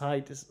tentacles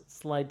decide to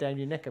slide down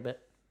your neck a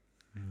bit.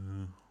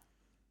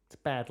 It's a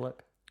bad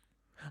look.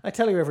 I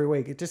tell you every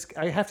week,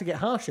 I have to get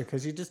harsher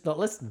because you're just not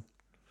listening.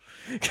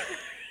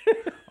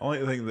 I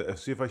like to think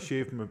that if I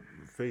shaved my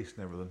face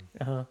and everything,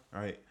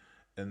 right,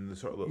 and the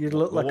sort of You'd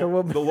look like a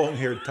woman. the long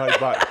hair tied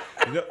back,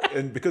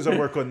 and because I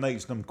work on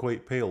nights and I'm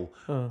quite pale,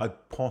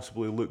 I'd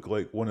possibly look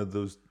like one of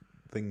those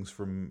things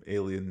from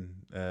Alien,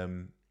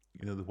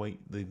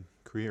 the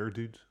creator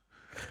dudes,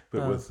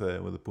 but with a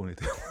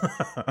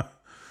ponytail.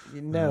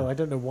 No, I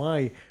don't know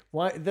why.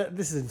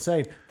 This is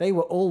insane. They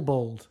were all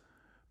bald.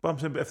 But I'm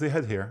saying, but if they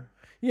had hair,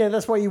 Yeah,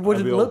 that's why you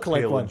wouldn't be all look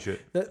like pale one. and shit.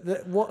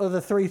 What are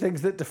the three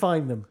things that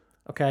define them?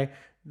 Okay,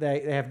 they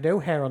have no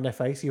hair on their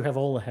face. You have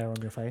all the hair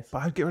on your face,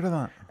 but I'd get rid of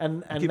that.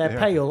 and keep they're the hair.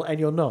 pale, and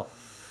you're not.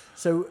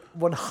 So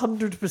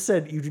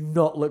 100%, you do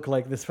not look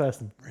like this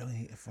person.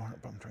 Really, if I,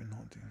 but I'm trying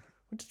not to.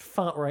 Just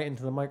fart right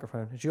into the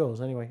microphone. It's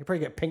yours anyway. You probably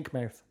get pink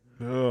mouth.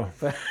 Oh,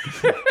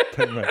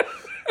 pink mouth.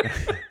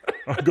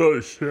 I got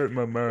a shit in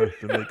my mouth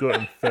and it got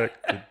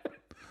infected.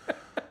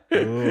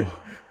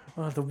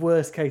 Oh, the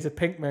worst case of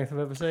pink mouth I've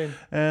ever seen.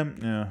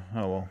 Yeah.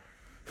 Oh well.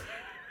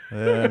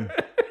 How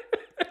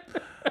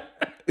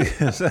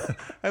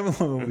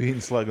long have we been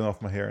slagging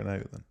off my hair now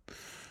then?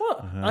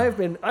 What? I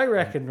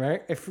reckon,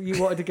 right? If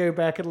you wanted to go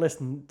back and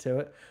listen to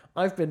it,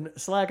 I've been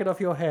slagging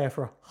off your hair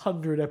for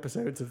 100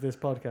 episodes of this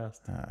podcast.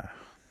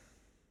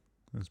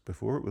 That's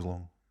before it was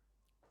long.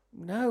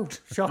 No,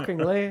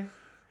 shockingly.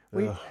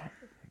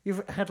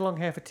 You've had long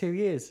hair for 2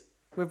 years.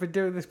 We've been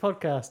doing this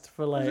podcast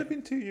for Has like... it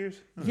been 2 years?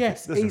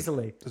 Yes,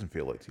 easily. Doesn't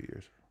feel like 2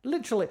 years.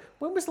 Literally.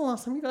 When was the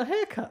last time you got a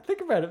haircut?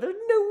 Think about it. There's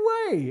no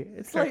way.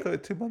 It's I like... got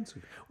it 2 months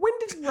ago. When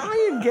did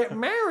Ryan get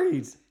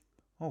married?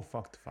 Oh,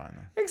 fuck the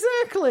final.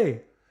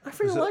 Exactly. I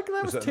feel like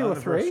that was 2 or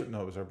 3.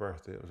 No, it was our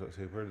birthday. It was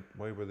actually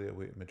why were they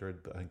away at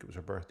Madrid? But I think it was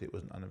her birthday. It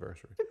wasn't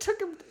anniversary.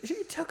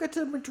 You took her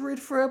to Madrid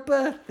for her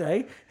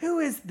birthday. Who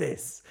is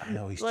this? I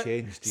know he's Like,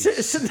 changed.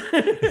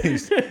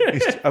 He's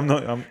I'm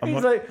not.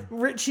 like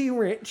Richie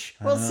Rich.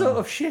 What sort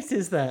of shit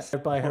is that? I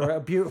buy her a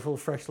beautiful,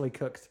 freshly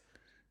cooked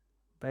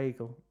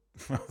bagel.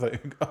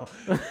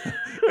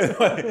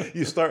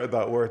 You started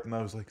that word, and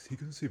I was like, "Is he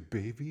going to say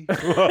baby?"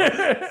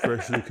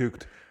 Freshly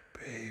cooked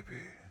baby.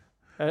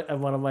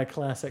 And one of my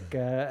classic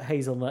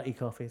hazelnutty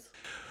coffees.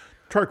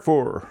 Track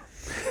 4.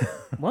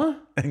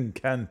 What?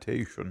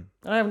 Incantation.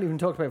 I haven't even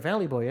talked about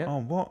Valley Boy yet.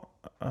 Oh, what?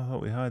 I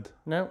thought we had.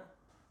 No.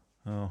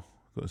 Oh,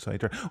 got a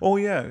sidetrack. Oh,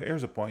 yeah,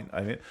 here's a point.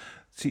 I mean,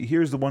 see,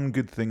 here's the one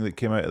good thing that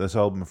came out of this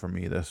album for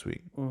me this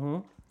week. Mm-hmm.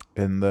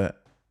 In that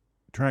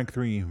track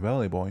 3,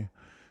 Valley Boy,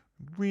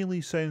 really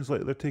sounds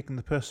like they're taking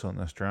the piss on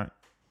this track.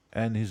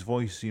 And his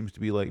voice seems to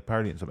be like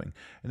parodying something.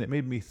 And it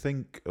made me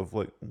think of,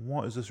 like,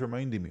 what is this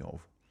reminding me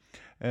of?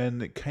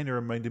 And it kind of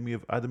reminded me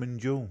of Adam and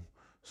Joe.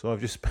 So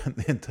I've just spent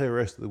the entire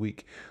rest of the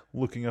week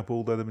looking up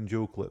old Adam and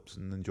Joe clips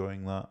and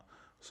enjoying that.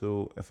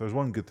 So if there's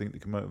one good thing to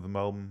come out of the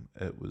album,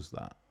 it was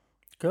that.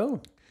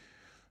 Cool.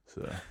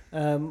 So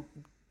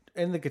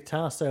in the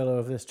guitar solo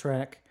of this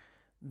track,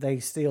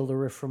 they steal the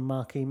riff from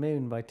Marquee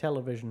Moon by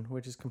Television,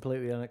 which is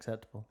completely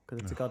unacceptable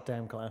because it's a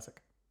goddamn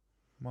classic.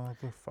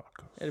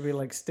 Motherfuckers. It'd be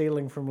like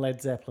stealing from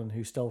Led Zeppelin,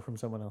 who stole from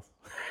someone else.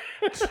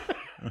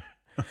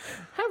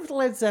 Have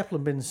Led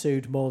Zeppelin been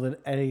sued more than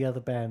any other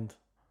band?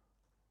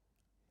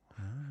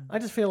 I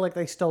just feel like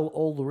they stole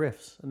all the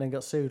riffs and then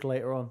got sued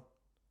later on.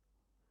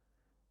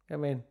 I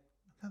mean...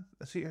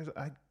 See,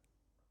 I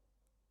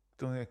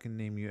don't think I can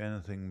name you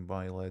anything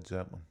by Led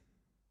Zeppelin.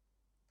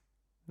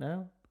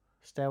 No?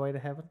 Stairway to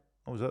Heaven?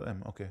 Oh, was that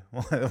them? Okay.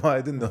 Well,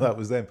 I didn't know that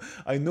was them.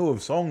 I know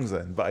of songs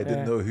then, but I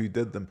didn't know who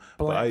did them.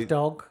 Black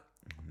Dog?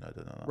 No, I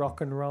don't know that. Rock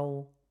and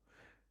Roll?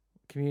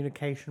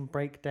 Communication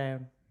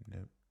Breakdown?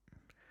 Nope.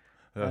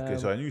 Okay,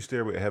 so I knew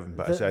Stairway to Heaven,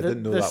 but I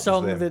didn't know the that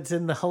song was them. that's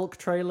in the Hulk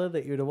trailer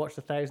that you would have watched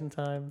 1,000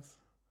 times.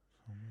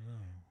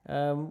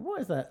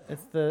 What is that?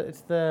 It's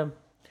the.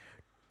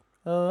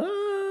 was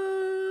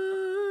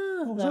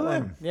That it one.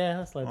 them? Yeah,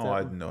 that's Led Oh, I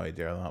Zeppelin. had no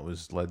idea that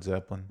was Led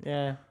Zeppelin.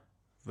 Yeah,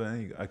 But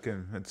I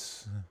can.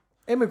 It's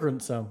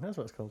Immigrant Song. That's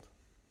what it's called.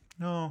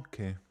 oh,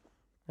 okay.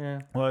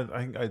 Yeah, Well, I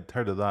think I'd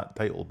heard of that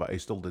title, but I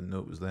still didn't know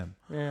it was them.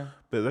 yeah.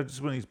 But they're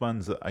just one of these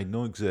bands that I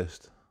know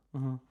exist.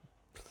 I'm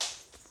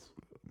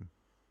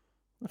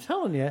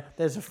telling you,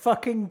 there's a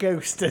fucking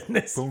ghost in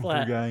this flat.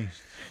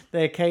 Poltergeist.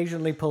 They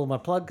occasionally pull my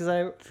plugs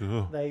out.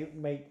 Oh, They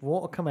make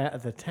water come out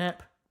of the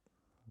tap.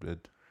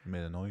 it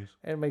made a noise.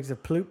 It makes a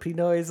ploopy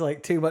noise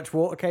like too much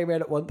water came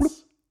out at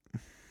once.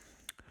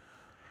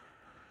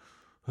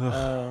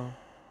 Oh,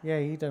 yeah,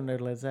 you don't know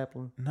Led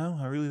Zeppelin. No,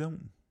 I really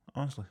don't.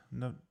 Honestly,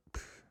 no.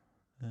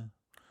 Yeah.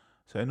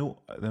 So I know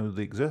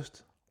they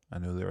exist. I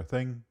know they're a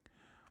thing.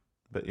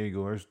 But here you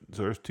go.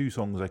 There's 2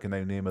 songs I can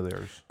now name of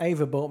theirs.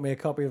 Ava bought me a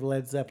copy of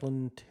Led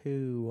Zeppelin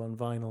 2 on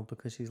vinyl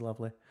because she's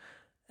lovely.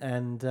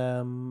 And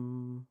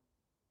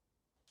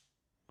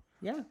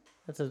yeah,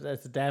 that's a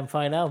damn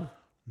fine album.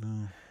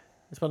 No,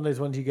 It's one of those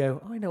ones you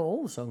go, oh, I know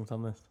all the songs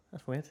on this.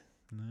 That's weird.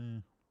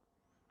 no.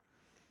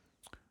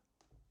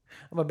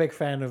 I'm a big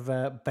fan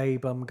of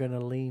Babe, I'm Gonna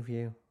Leave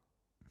You.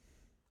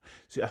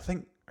 See, I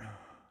think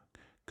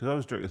because I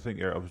was trying to think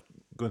here, I was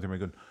going through my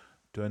going,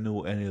 do I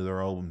know any of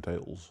their album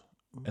titles?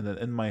 And then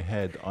in my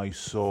head, I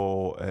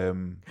saw.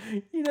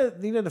 You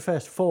know the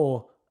first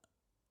 4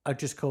 are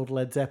just called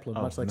Led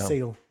Zeppelin, much like no.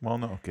 Seal. Well,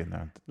 no, okay,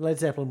 no. Led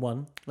Zeppelin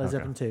 1, Led Okay.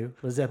 Zeppelin 2,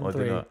 Led Zeppelin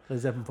Well, I did 3, not. Led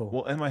Zeppelin 4.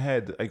 Well, in my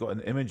head, I got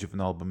an image of an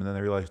album, and then I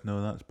realised,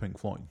 no, that's Pink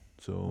Floyd.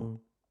 So,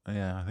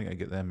 yeah, I think I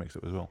get them mixed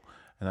up as well.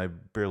 And I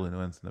barely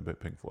know anything about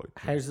Pink Floyd.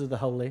 Houses of the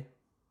Holy.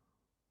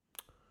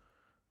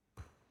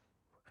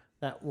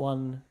 That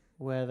one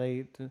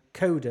where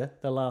Coda,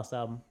 the last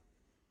album.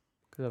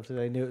 Because obviously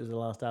they knew it was the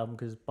last album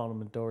because Bonham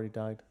had already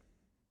died.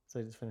 So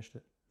they just finished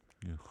it.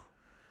 Yeah.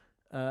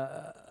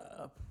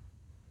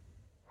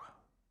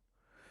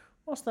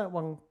 What's that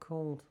one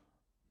called?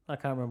 I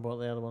can't remember what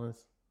the other one is.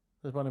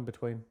 There's one in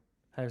between.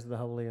 House of the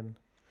Holy and...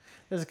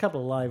 There's a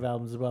couple of live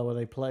albums as well where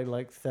they play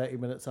like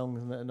 30-minute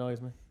songs and it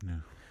annoys me. No.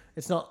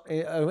 It's not...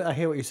 I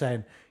hear what you're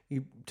saying.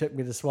 You took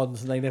me to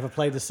Swans and they never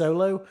played a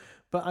solo,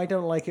 but I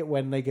don't like it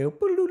when they go...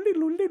 for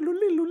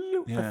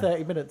Yeah.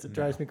 30 minutes. It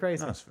drives me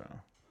crazy. That's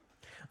fair.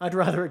 I'd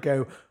rather it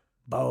go...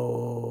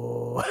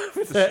 Bo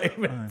for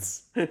 30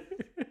 minutes.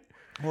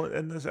 Well,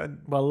 and this,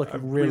 Well,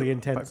 looking really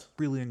intense.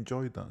 I really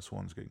enjoyed that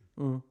Swans gig.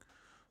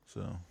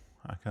 So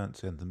I can't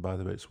say anything bad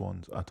about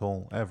Swans at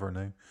all, ever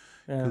now.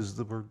 Yeah. Because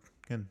they were,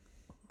 again,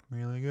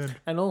 really good.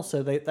 And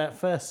also, that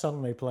first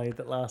song they played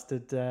that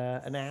lasted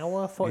an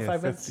hour,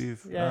 45 minutes.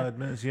 50 Yeah.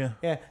 minutes, yeah.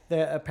 Yeah,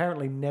 they're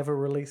apparently never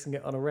releasing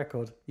it on a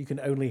record. You can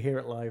only hear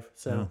it live.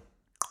 So No.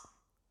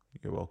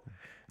 You're welcome.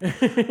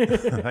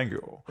 Thank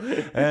you.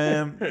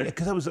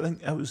 Because I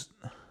think it was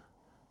a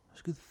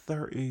good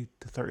 30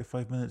 to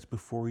 35 minutes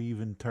before he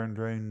even turned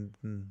around.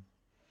 And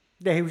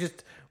yeah, he was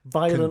just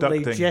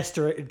violently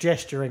Conducting.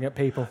 gesturing at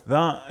people.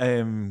 that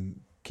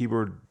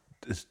keyboard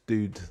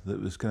dude that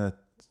was kind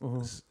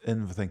of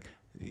in the thing,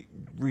 he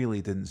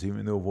really didn't seem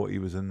to know what he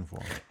was in for.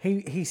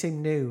 He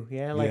seemed new,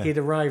 like Yeah. he'd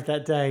arrived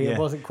that day Yeah. and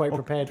wasn't quite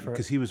prepared for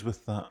Because it. he was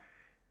with that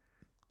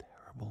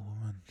terrible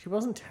woman. She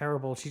wasn't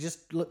terrible. She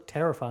just looked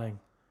terrifying.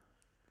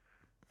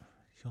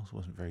 She also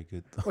wasn't very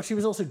good, though. Well, she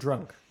was also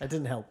drunk. That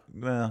didn't help.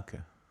 Well, okay.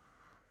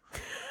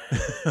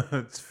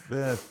 It's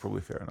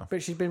probably fair enough.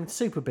 But she's been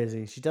super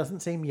busy. She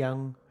doesn't seem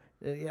young.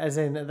 As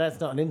in, that's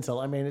not an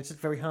insult. I mean, it's just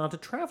very hard to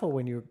travel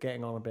when you're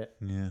getting on a bit.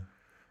 Yeah.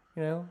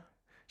 You know?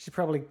 She's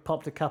probably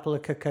popped a couple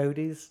of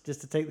cocodis just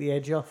to take the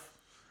edge off.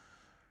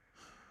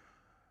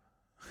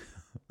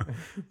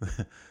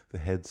 The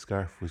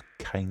headscarf was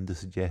kind of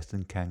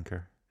suggesting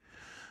canker.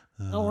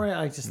 Oh, right.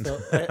 I just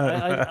thought...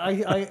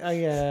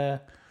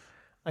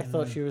 I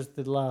thought she was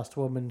the last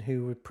woman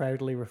who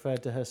proudly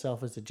referred to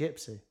herself as a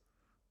gypsy.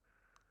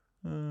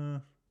 I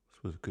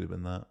suppose it could have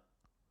been that.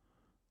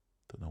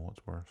 Don't know what's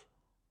worse.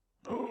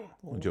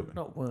 I'm joking.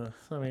 Not worse.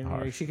 I mean,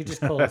 Harsh. she could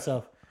just call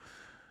herself...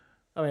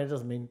 I mean, it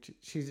doesn't mean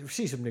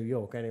she's from New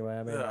York anyway.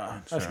 I mean,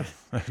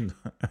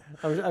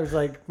 I was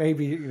like,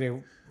 maybe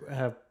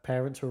her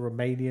parents were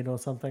Romanian or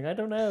something. I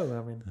don't know.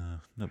 I mean,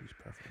 Nobody's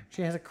perfect.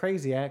 she has a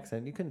crazy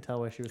accent. You couldn't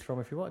tell where she was from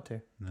if you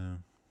wanted to. No.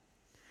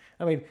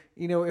 I mean,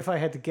 if I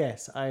had to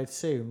guess, I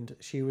assumed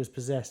she was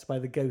possessed by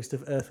the ghost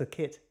of Eartha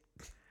Kitt.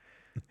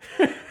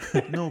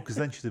 No, because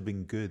then she'd have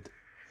been good.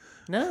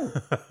 No,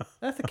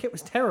 Eartha Kitt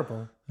was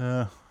terrible.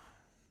 Uh,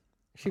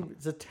 She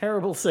was a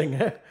terrible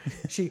singer.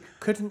 She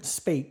couldn't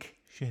speak.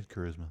 she had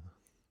charisma.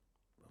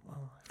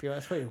 If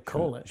that's what you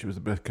call it. She was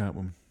the best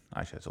Catwoman.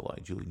 Actually, that's a lie.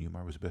 Julie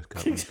Newmar was the best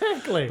Catwoman.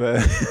 Exactly. But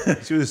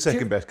she was the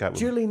second best Catwoman.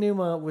 Julie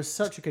Newmar was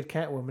such a good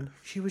Catwoman.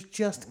 She was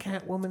just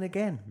Catwoman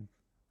again.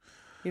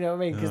 You know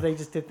what I mean? Because they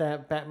just did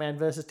that Batman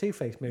versus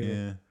Two-Face movie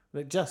Yeah.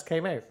 that just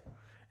came out.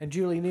 And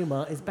Julie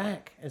Newmar is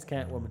back as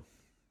Catwoman.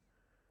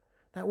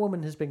 That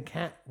woman has been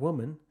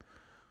Catwoman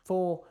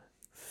for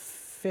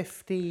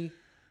 51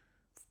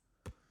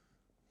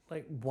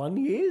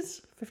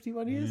 years?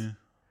 51 years? Yeah.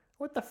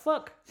 What the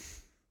fuck?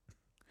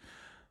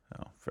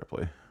 Oh, fair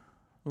play.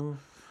 Mm.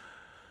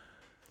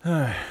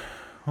 What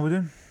are we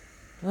doing?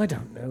 I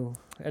don't know.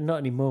 And not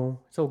anymore.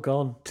 It's all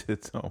gone.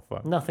 It's not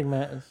fun. Nothing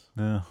matters.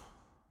 No.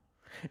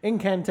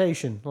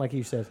 Incantation, like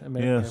you said a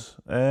minute ago.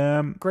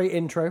 Yes. Great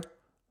intro.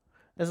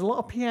 There's a lot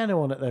of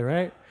piano on it, though,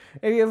 right?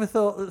 Have you ever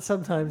thought that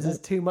sometimes there's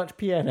too much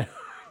piano?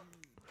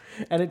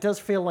 And it does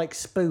feel like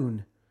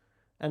Spoon.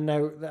 And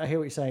now I hear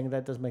what you're saying.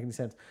 That doesn't make any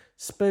sense.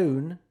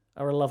 Spoon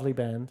are a lovely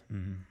band.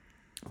 Mm-hmm.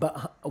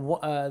 But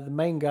the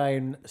main guy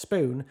in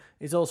Spoon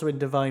is also in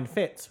Divine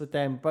Fits with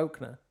Dan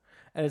Buckner.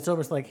 And it's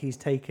almost like he's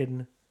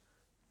taken,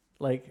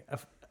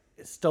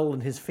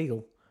 stolen his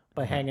feel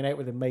by hanging out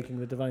with him making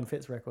the Divine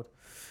Fits record.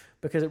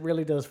 Because it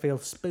really does feel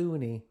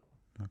spoony.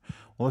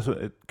 Well, that's what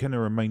it kind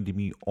of reminded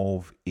me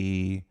of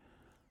a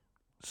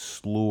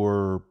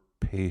slower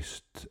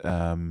paced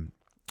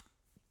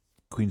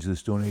Queens of the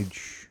Stone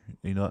Age,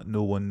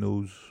 No One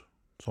Knows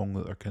song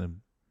that they're kind of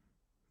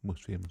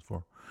most famous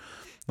for.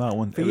 That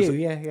one. For you,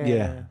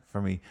 yeah.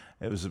 For me,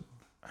 it was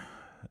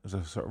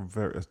a sort of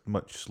a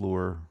much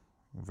slower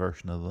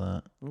version of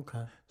that.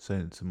 Okay.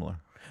 Sounded similar.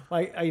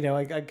 I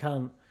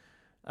can't.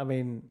 I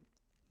mean,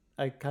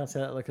 I can't say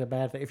that like a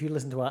bad thing. If you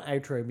listen to our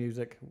outro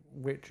music,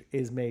 which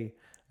is me,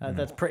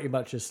 that's pretty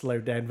much a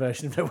slowed down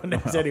version of No One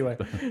Knows anyway.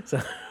 So.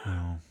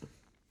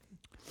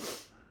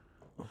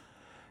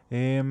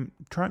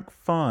 Track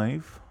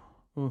 5,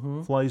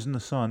 Flies in the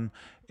Sun,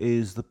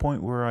 is the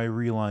point where I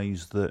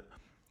realised that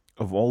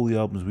of all the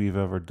albums we've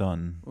ever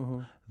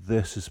done,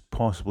 this is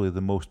possibly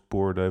the most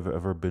bored I've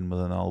ever been with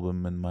an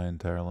album in my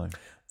entire life.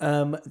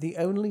 The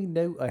only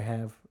note I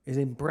have is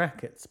in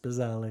brackets,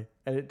 bizarrely,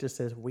 and it just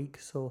says weak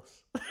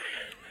sauce.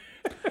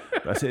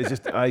 That's it. It's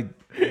just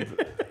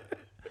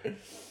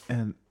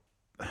and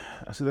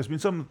I see. There's been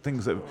some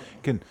things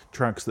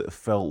tracks that have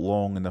felt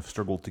long and I've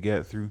struggled to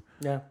get through.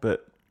 Yeah.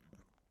 But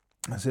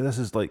I say this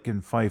is like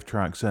in 5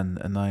 tracks in,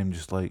 and I'm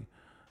just like,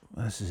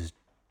 this is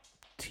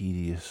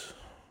tedious.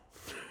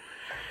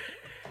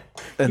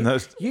 And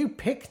that's you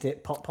picked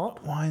it, Pop.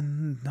 why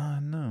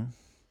no.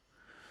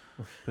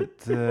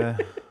 But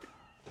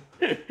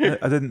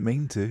I didn't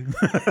mean to.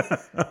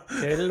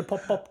 Little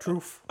pop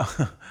truth.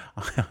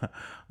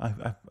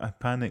 I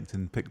panicked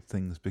and picked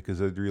things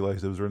because I'd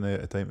realised I was running out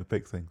of time to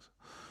pick things.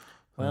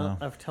 Well,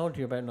 I've told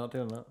you about not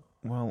doing that.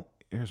 Well,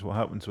 here's what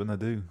happens when I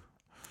do.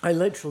 I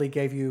literally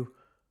gave you.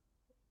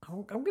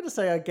 I'm going to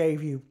say I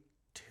gave you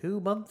 2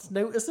 months'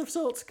 notice of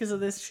sorts because of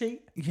this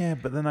sheet. Yeah,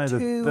 but then I'd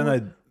 2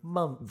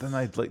 months. Then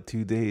I'd like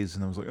 2 days,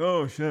 and I was like,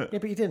 oh shit. Yeah,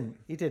 but you didn't.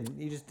 You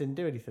just didn't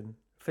do anything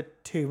for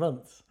 2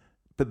 months.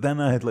 But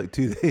then I had like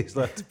 2 days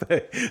left to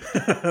pay.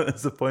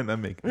 That's the point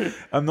I'm making.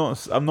 I'm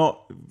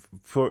not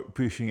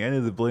pushing any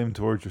of the blame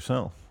towards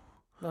yourself.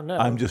 No.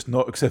 I'm just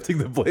not accepting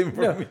the blame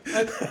from you.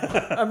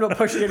 I'm not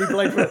pushing any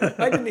blame for it.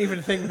 I didn't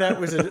even think that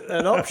was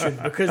an option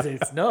because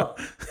it's not.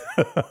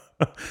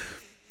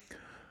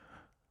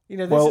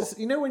 This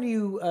is when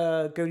you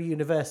go to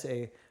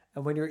university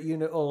and when you're at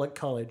uni or like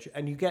college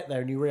and you get there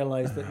and you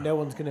realise that no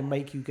one's going to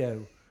make you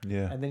go.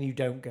 Yeah. And then you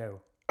don't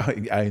go.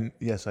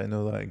 Yes, I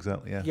know that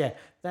exactly. Yeah. Yeah,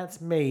 that's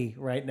me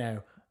right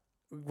now.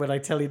 When I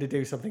tell you to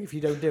do something, if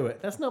you don't do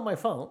it, that's not my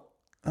fault.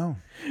 Oh.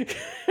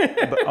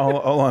 But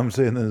all I'm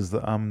saying is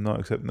that I'm not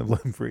accepting the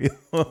blame for you.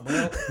 Well,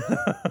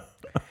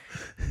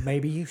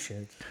 maybe you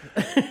should.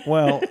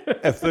 Well,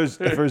 if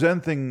there's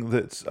anything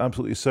that's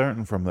absolutely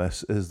certain from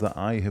this is that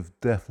I have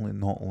definitely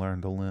not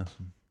learned a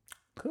lesson.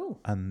 Cool.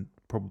 And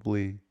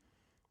probably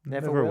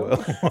never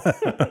will.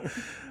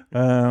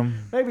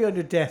 Maybe on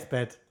your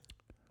deathbed.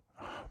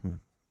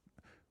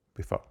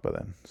 Be fucked by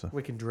then. So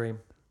we can dream.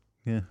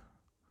 Yeah.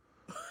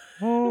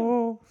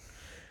 Oh.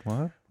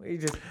 What?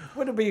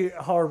 Wouldn't it be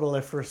horrible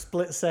if for a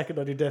split second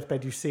on your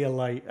deathbed you see a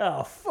light?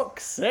 Oh,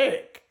 fuck's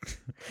sake.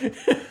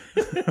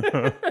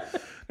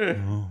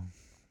 Oh.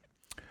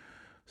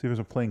 See if there's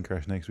a plane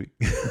crash next week.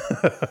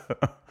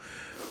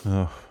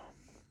 Oh.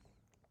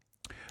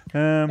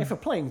 If a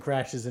plane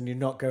crashes and you're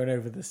not going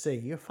over the sea,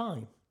 you're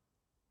fine.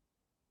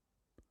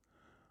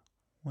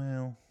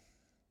 Well.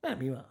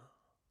 You are.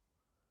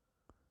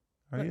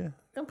 Are you?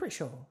 I'm pretty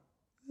sure.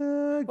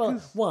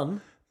 Well, one,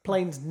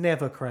 planes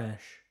never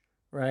crash,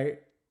 right?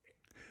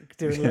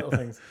 Doing little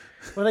things.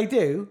 Well, they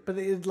do, but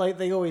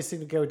they always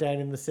seem to go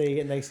down in the sea,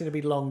 and they seem to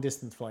be long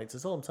distance flights.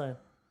 That's all I'm saying.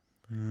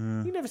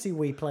 You never see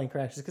wee plane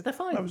crashes because they're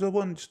fine. That was a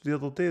one just the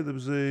other day. There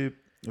was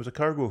a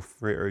cargo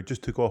freighter. It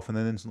just took off and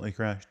then instantly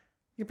crashed.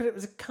 Yeah, but it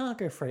was a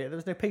cargo freighter. There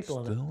was no people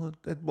on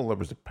it. Well, there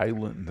was a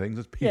pilot and things.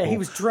 There's people. Yeah, he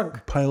was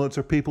drunk. Pilots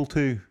are people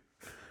too.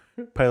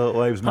 Pilot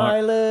lives matter.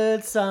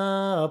 Pilots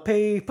are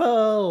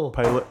people.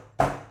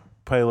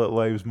 Pilot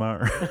lives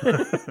matter.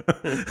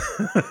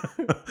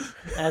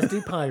 As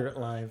do pirate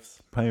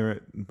lives.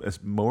 Pirate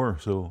is more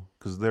so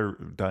because they're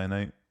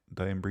dying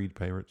breed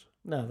pirates.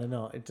 No, they're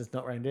not. It's just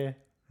not round here.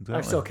 Exactly.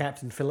 I saw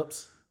Captain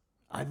Phillips.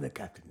 I'm the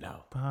captain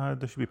now.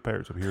 There should be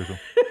pirates up here though.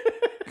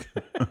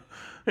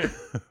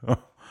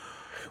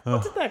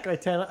 What did that guy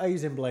tell? I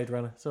was in Blade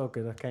Runner. It's all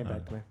good. That came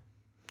back to me.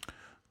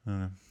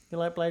 You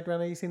like Blade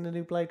Runner? You seen the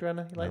new Blade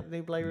Runner? You like the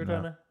new Blade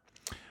Runner?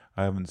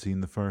 I haven't seen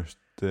the first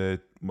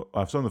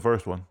I've seen the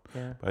first one,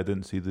 Yeah. but I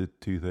didn't see the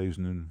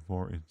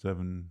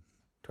 2047.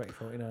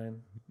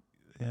 2049.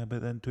 Yeah,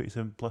 but then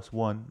 27 plus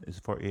 1 is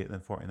 48, then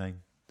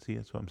 49. See,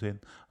 that's what I'm saying.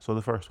 I saw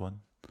the first one.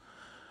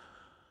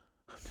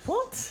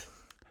 What?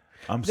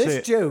 I'm This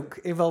saying. joke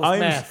involves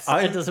maths.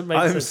 It doesn't make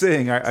sense. I'm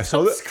saying I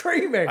saw Stop the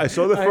screaming. I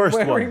saw the first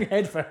I'm wearing one.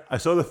 headphones. I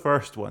saw the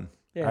first one.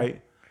 Yeah.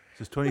 Right.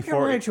 So it's Look how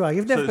loud you are.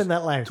 You've never been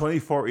that loud.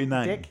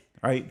 2049. Dick.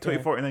 Right.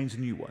 2049 is a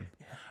new one,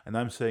 and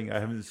I'm saying I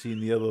haven't seen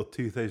the other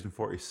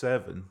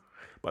 2047,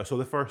 but I saw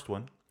the first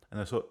one, and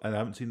I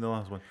haven't seen the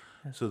last one.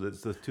 So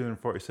that's the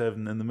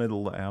 247 in the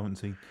middle that I haven't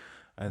seen,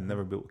 and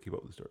never be able to keep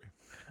up with the story.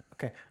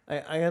 Okay.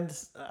 I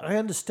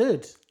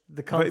understood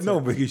the concept. But no,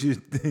 because you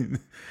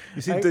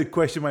seem to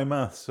question my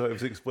maths, so I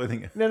was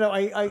explaining it. No,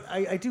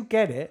 I do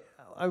get it.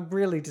 I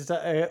really just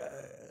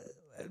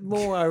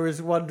more. I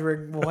was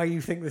wondering why you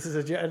think this is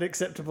an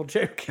acceptable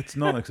joke. It's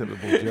not an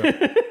acceptable joke,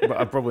 but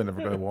I'm probably never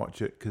going to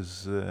watch it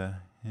because, yeah.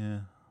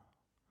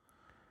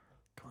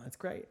 Come on, it's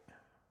great.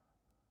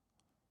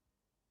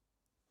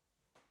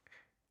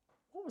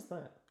 What was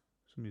that?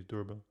 Somebody's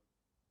doorbell.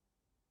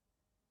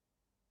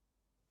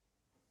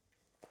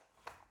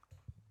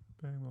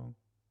 Very well.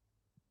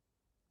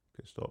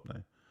 Okay, stop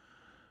now.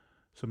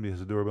 Somebody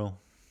has a doorbell,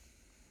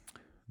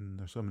 and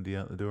there's somebody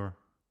at the door.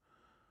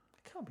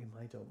 It can't be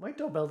my doorbell. My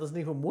doorbell doesn't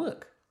even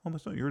work. Oh,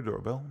 it's not your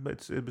doorbell,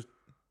 but it was.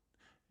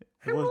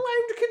 How loud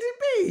could it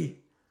be?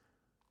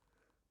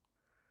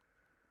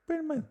 Bear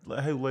in mind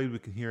how loud we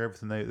can hear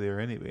everything out there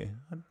anyway.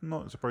 I'm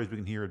not surprised we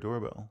can hear a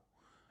doorbell.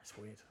 That's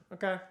weird.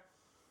 Okay. It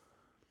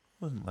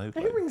wasn't loud.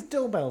 Who rings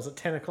doorbells at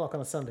 10 o'clock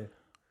on a Sunday?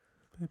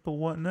 People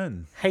wanting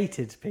in.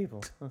 Hated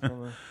people. That's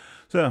what they-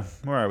 So,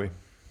 where are we?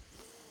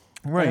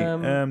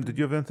 Right. Did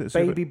you have anything to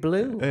say? Baby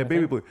Blue. I Baby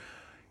think. Blue.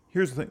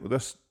 Here's the thing with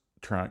this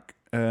track.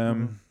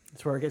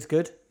 That's where it gets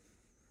good.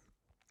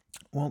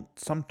 Well,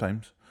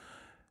 sometimes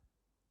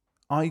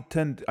I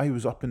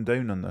was up and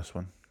down on this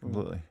one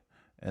completely,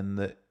 and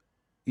that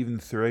even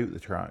throughout the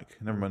track,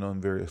 never mind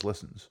on various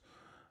listens,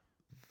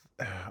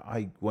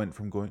 I went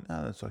from going,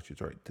 that's actually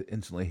right, to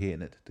instantly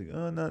hating it, to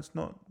oh no, it's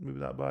not maybe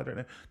that bad right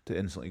now, to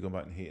instantly going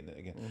back and hating it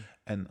again,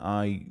 and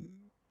I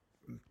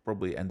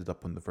probably ended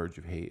up on the verge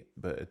of hate,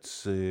 but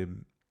it's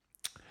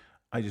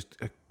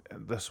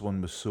this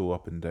one was so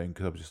up and down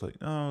because I was just like,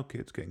 oh okay,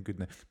 it's getting good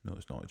now. No,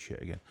 it's not. It's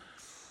shit again.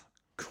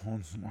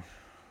 Constantly.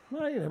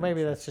 Well,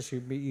 maybe that's just you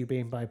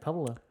being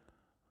bipolar.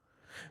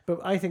 But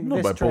I think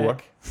Not this bipolar.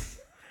 track,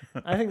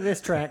 I think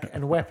this track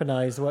and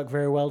Weaponized work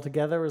very well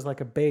together as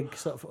like a big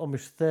sort of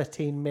almost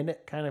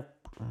 13-minute kind of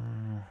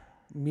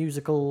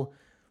musical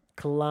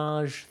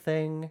collage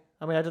thing.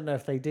 I mean, I don't know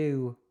if they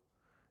do,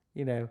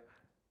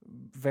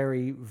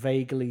 very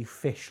vaguely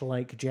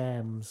fish-like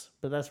jams,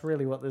 but that's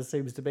really what this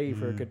seems to be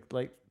for a good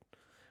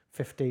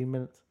 15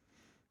 minutes.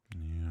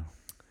 Yeah.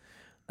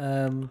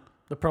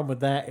 The problem with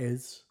that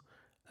is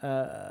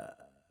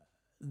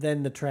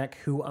then the track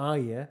Who Are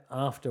You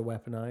after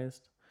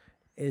Weaponized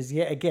is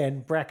yet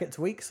again brackets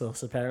weak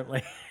sauce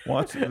apparently.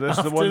 Well,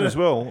 that's the one as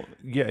well.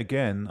 Yet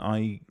again,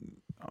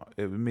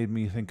 it made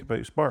me think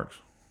about Sparks,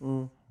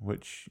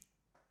 which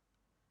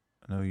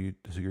I know you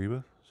disagree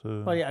with.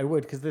 So Well, yeah, I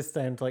would, because this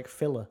sounds like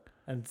filler,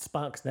 and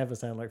Sparks never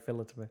sound like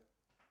filler to me.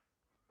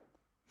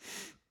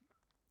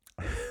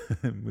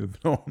 moving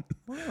on.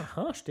 Well,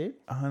 harsh, dude.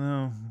 I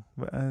know,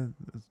 but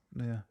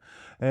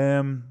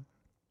yeah.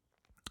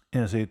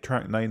 Say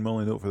track 9, my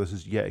only note for this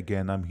is yet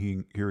again I'm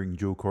hearing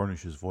Joe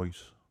Cornish's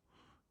voice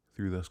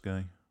through this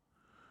guy,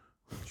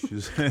 which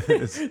is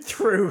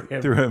Through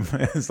him. through him.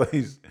 It's like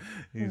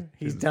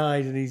He's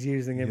died and he's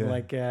using him Yeah.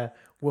 like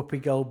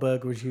Whoopi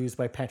Goldberg was used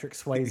by Patrick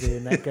Swayze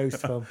in that Ghost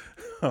film.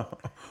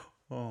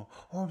 Oh,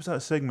 what was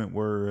that segment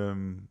where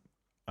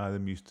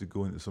Adam used to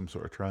go into some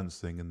sort of trance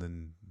thing, and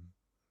then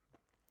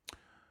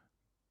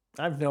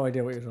I have no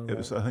idea what you're talking it about.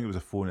 was, I think it was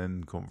a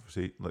phone-in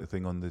conversation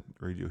thing on the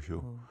radio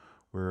show,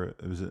 where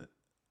it was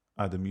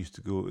Adam used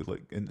to go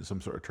into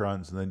some sort of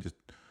trance and then just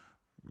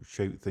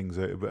shout things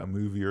out about a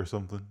movie or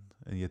something,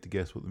 and you had to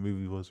guess what the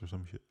movie was or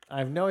some shit. I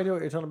have no idea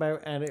what you're talking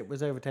about, and it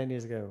was over 10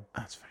 years ago.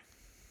 That's fine.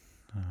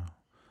 Oh.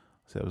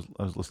 See,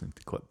 I was listening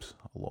to clips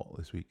a lot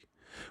this week,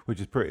 which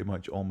is pretty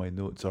much all my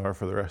notes are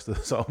for the rest of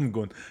this album.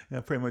 Going,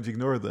 pretty much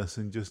ignore this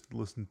and just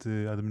listen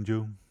to Adam and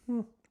Joe.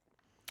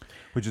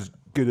 Which is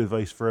good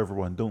advice for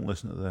everyone. Don't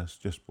listen to this.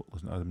 Just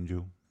listen to Adam and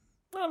Joe.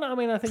 No, I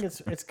mean, I think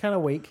it's kind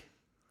of weak.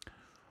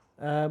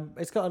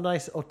 It's got a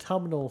nice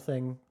autumnal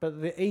thing, but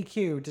the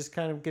EQ just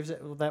kind of gives it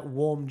that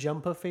warm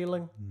jumper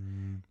feeling.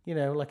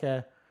 Like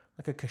a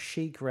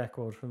Kashyyyk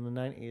record from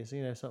the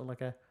 90s. Sort of like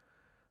a.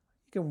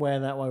 You can wear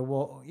that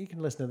while you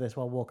can listen to this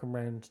while walking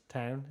around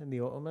town in the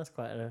autumn. That's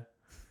quite a.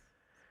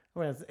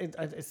 Well,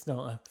 it's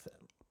not.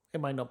 It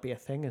might not be a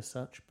thing as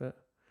such, but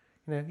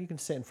you can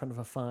sit in front of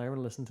a fire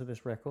and listen to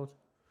this record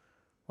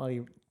while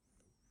you,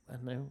 I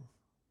don't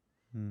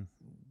know,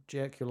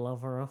 jerk your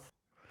lover off.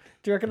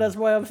 Do you reckon that's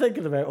why I'm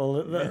thinking about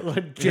all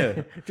that?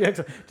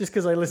 Jerks, just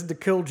because I listened to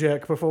Cool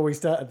Jerk before we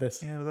started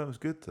this. Yeah, well, that was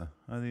good though.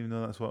 I didn't even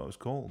know that's what it was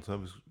called.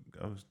 So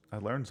I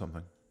learned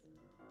something.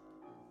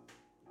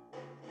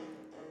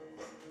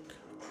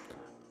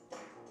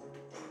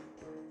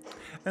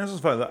 And it's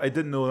just the fact that I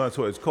didn't know that's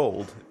what it's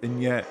called,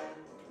 and yet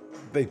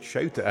they'd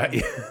shout it at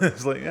you.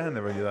 It's like, yeah, I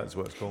never knew that's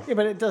what it's called. Yeah,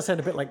 but it does sound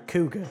a bit like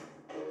cougar.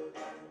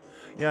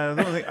 Yeah, I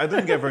don't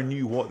think I ever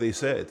knew what they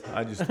said.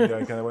 I just kind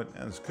of went,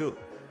 "That's cool."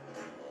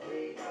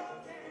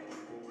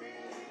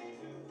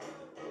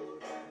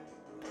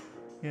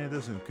 Yeah, it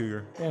does sound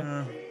cougar.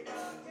 Yeah.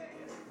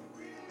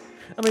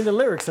 I mean, the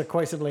lyrics are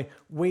quite simply,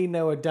 "We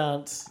know a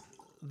dance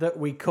that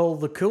we call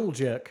the cool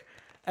jerk,"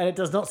 and it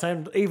does not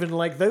sound even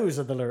like those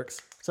are the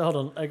lyrics. So hold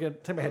on, I can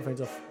take my headphones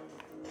off.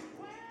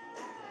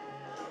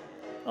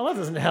 Oh, that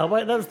doesn't help.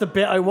 That was the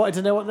bit I wanted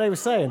to know what they were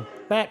saying.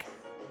 Back.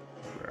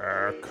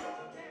 Back.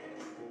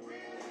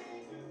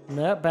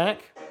 No, back.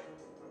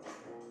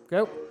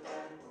 Go.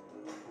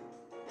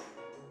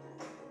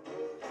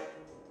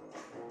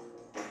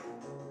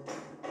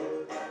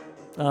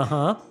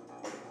 Uh-huh.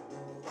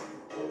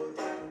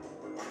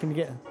 Can you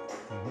get...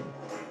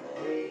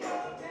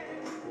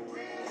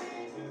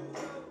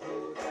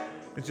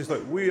 It's just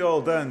like, we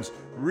all dance,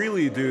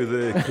 really do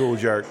the cool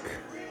jerk.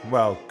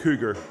 Well,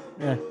 cougar.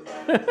 Yeah.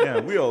 Yeah,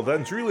 we all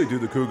dance, really do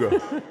the cougar.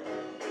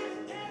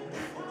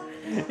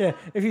 Yeah,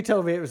 if you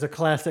told me it was a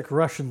classic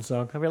Russian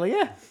song, I'd be like,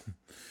 yeah.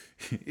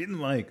 In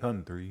my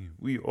country,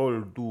 we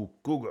all do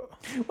cougar.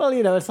 Well,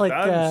 you know, it's like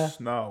Dance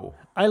now.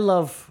 I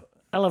love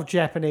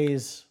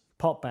Japanese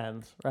pop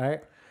bands,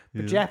 right?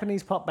 But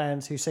Japanese pop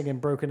bands who sing in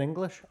broken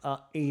English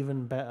are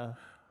even better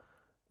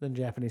than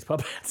Japanese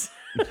pop bands.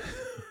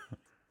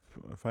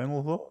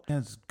 Final thought? Yeah,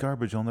 it's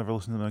garbage. I'll never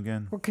listen to them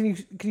again. Well, can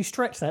you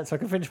stretch that so I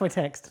can finish my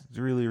text? It's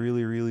really,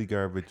 really, really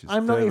garbage. It's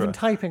I'm not clever. even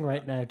typing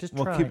right now. Just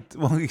try.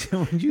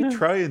 You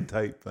try and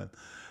type then.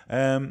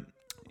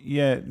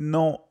 Yeah,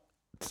 not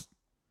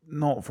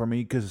for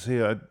me because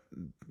I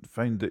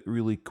find it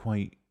really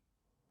quite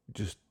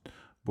just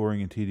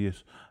boring and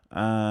tedious,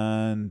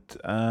 and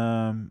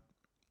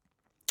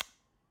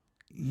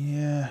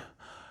yeah,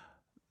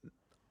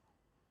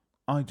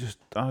 I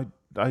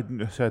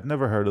said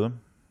never heard of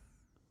them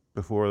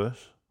before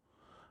this.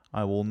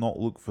 I will not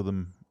look for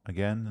them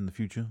again in the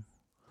future.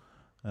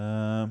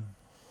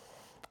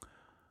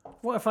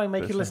 What if I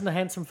make you listen to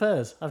Handsome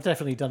Furs? I've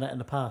definitely done it in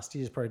the past.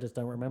 You just probably just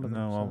don't remember them.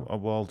 No,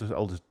 so.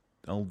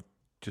 I'll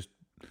just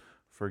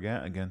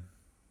forget again.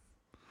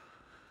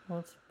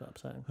 Well, that's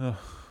upsetting.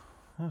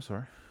 Oh,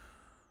 sorry.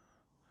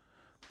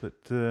 But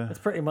It's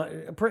pretty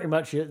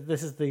much.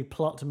 This is the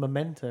plot to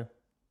Memento.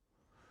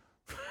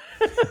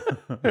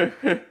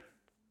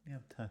 yeah,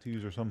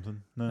 tattoos or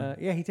something. No.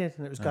 Yeah, he did,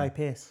 and it was Guy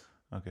Pearce.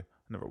 Okay,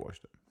 never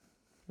watched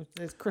it.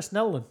 It's Chris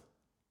Nolan. I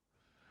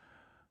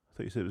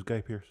thought you said it was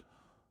Guy Pearce.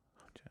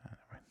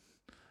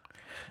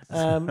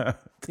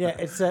 Yeah,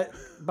 it's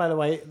by the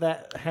way,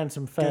 that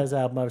Handsome Furs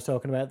album I was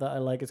talking about that I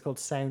like, it's called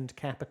Sound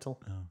Capital.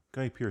 Oh,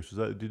 Guy Pearce, was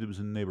that the dude that was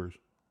in Neighbours?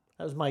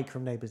 That was Mike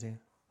from Neighbours, yeah.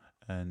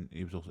 And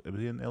he was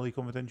he in LA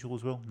Confidential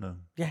as well? No.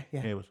 Yeah.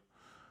 He was.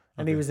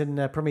 And he was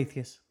in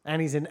Prometheus.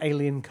 And he's in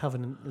Alien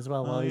Covenant as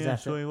well while he's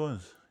at it. he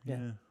was.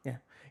 Yeah.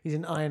 He's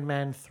in Iron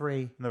Man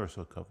 3. Never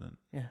saw Covenant.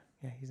 Yeah,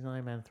 he's in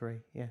Iron Man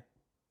 3, yeah.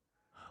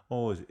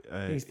 Oh,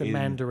 he's the Ian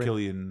Mandarin.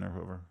 Killian or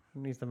whatever.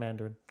 He's the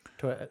Mandarin.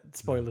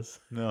 Spoilers.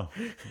 No.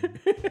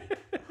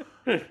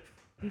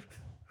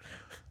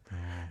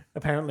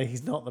 Apparently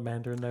he's not the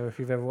Mandarin, though, if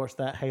you've ever watched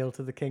that Hail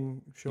to the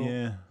King short.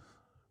 Yeah.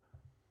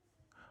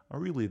 I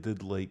really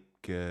did like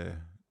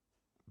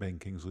Ben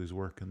Kingsley's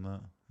work in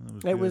that.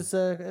 It was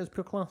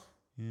pure class.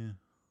 Yeah.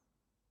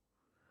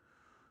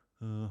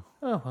 Oh,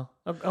 well.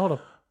 Hold on.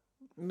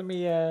 Let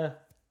me...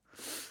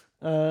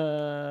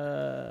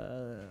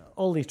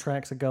 all these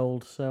tracks are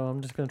gold, so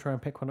I'm just going to try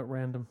and pick one at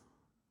random.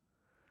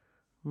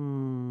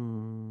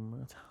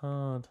 It's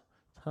hard.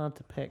 It's hard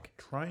to pick.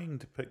 Trying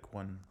to pick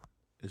one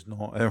is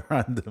not at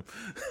random.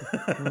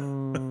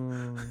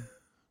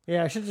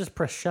 Yeah, I should just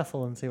press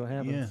shuffle and see what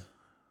happens.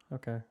 Yeah.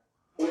 Okay.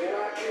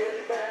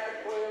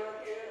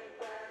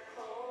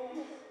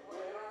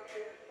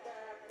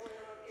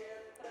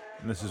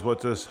 And this is what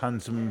this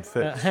Handsome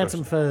Fits.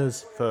 Handsome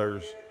Furs.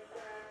 Furs.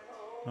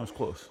 That was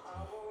close.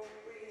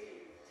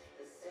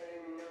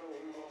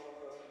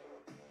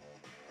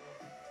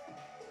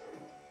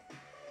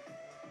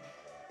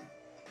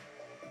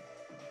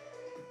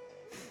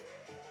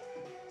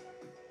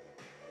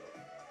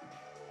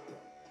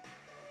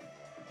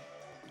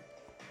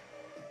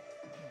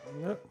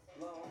 Nope.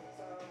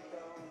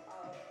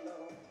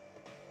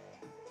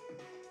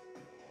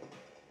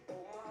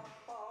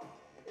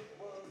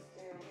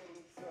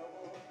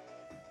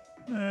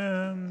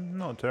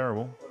 Not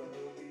terrible.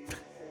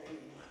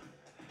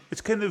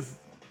 It's kind of...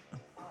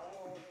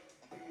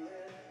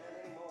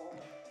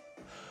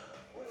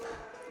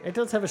 It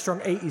does have a strong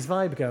 80s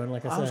vibe going,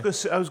 like I said.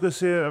 I was going to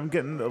say I'm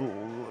getting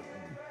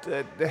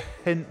the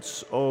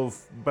hints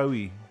of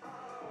Bowie-ishness.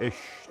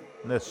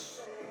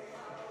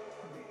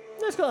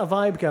 It's got a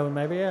vibe going,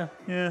 maybe, yeah.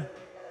 Yeah.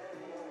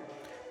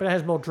 But it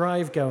has more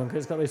drive going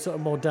because it's got these sort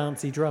of more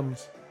dancey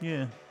drums.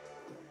 Yeah.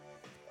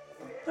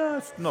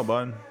 It's not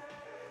bad.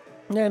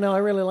 Yeah, no, I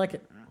really like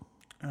it.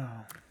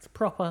 It's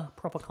proper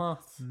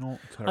class. Not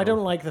terrible. I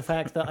don't like the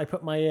fact that I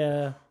put my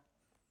I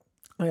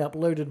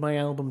uploaded my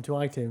album to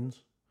iTunes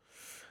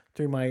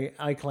through my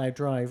iCloud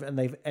Drive, and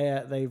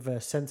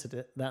they've censored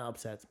it. That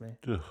upsets me.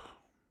 Ugh.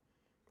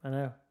 I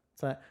know.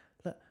 It's like,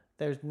 look,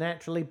 there's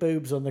naturally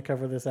boobs on the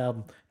cover of this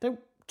album. Don't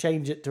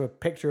change it to a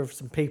picture of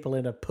some people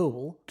in a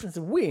pool. It's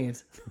weird.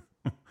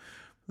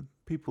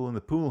 People in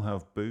the pool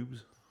have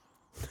boobs.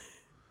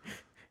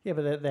 Yeah,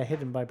 but they're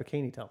hidden by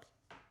bikini tops.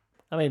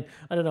 I mean,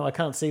 I don't know. I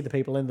can't see the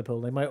people in the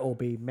pool. They might all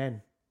be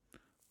men.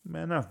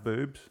 Men have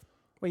boobs.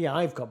 Well, yeah,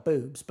 I've got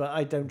boobs, but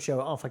I don't show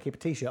it off. I keep a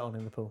t-shirt on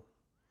in the pool.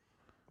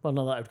 Well,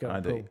 not that I'd go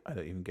in the pool. I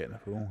don't even get in a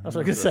pool. That's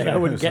what I was going to say. I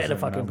wouldn't get in a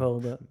fucking pool.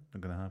 But I'm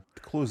going to have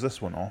to close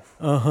this one off.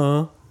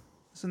 Uh-huh.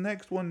 Is the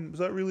next one, was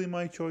that really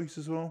my choice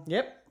as well?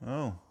 Yep.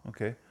 Oh,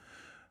 okay.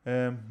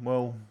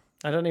 Well,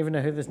 I don't even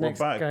know who this we're next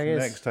back guy is.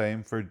 next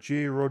time for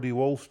J. Roddy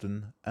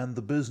Walston and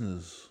the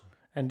Business.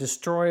 And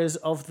Destroyers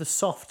of the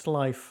Soft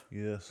Life.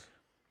 Yes.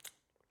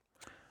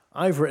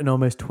 I've written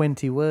almost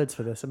 20 words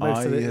for this, and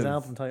most of it is have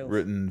album titles.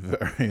 written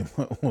very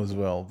little as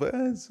well, but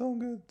it's all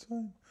good. It's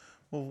fine.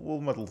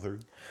 We'll muddle through.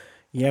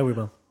 Yeah, we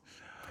will.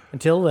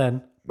 Until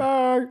then,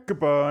 bye.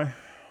 Goodbye.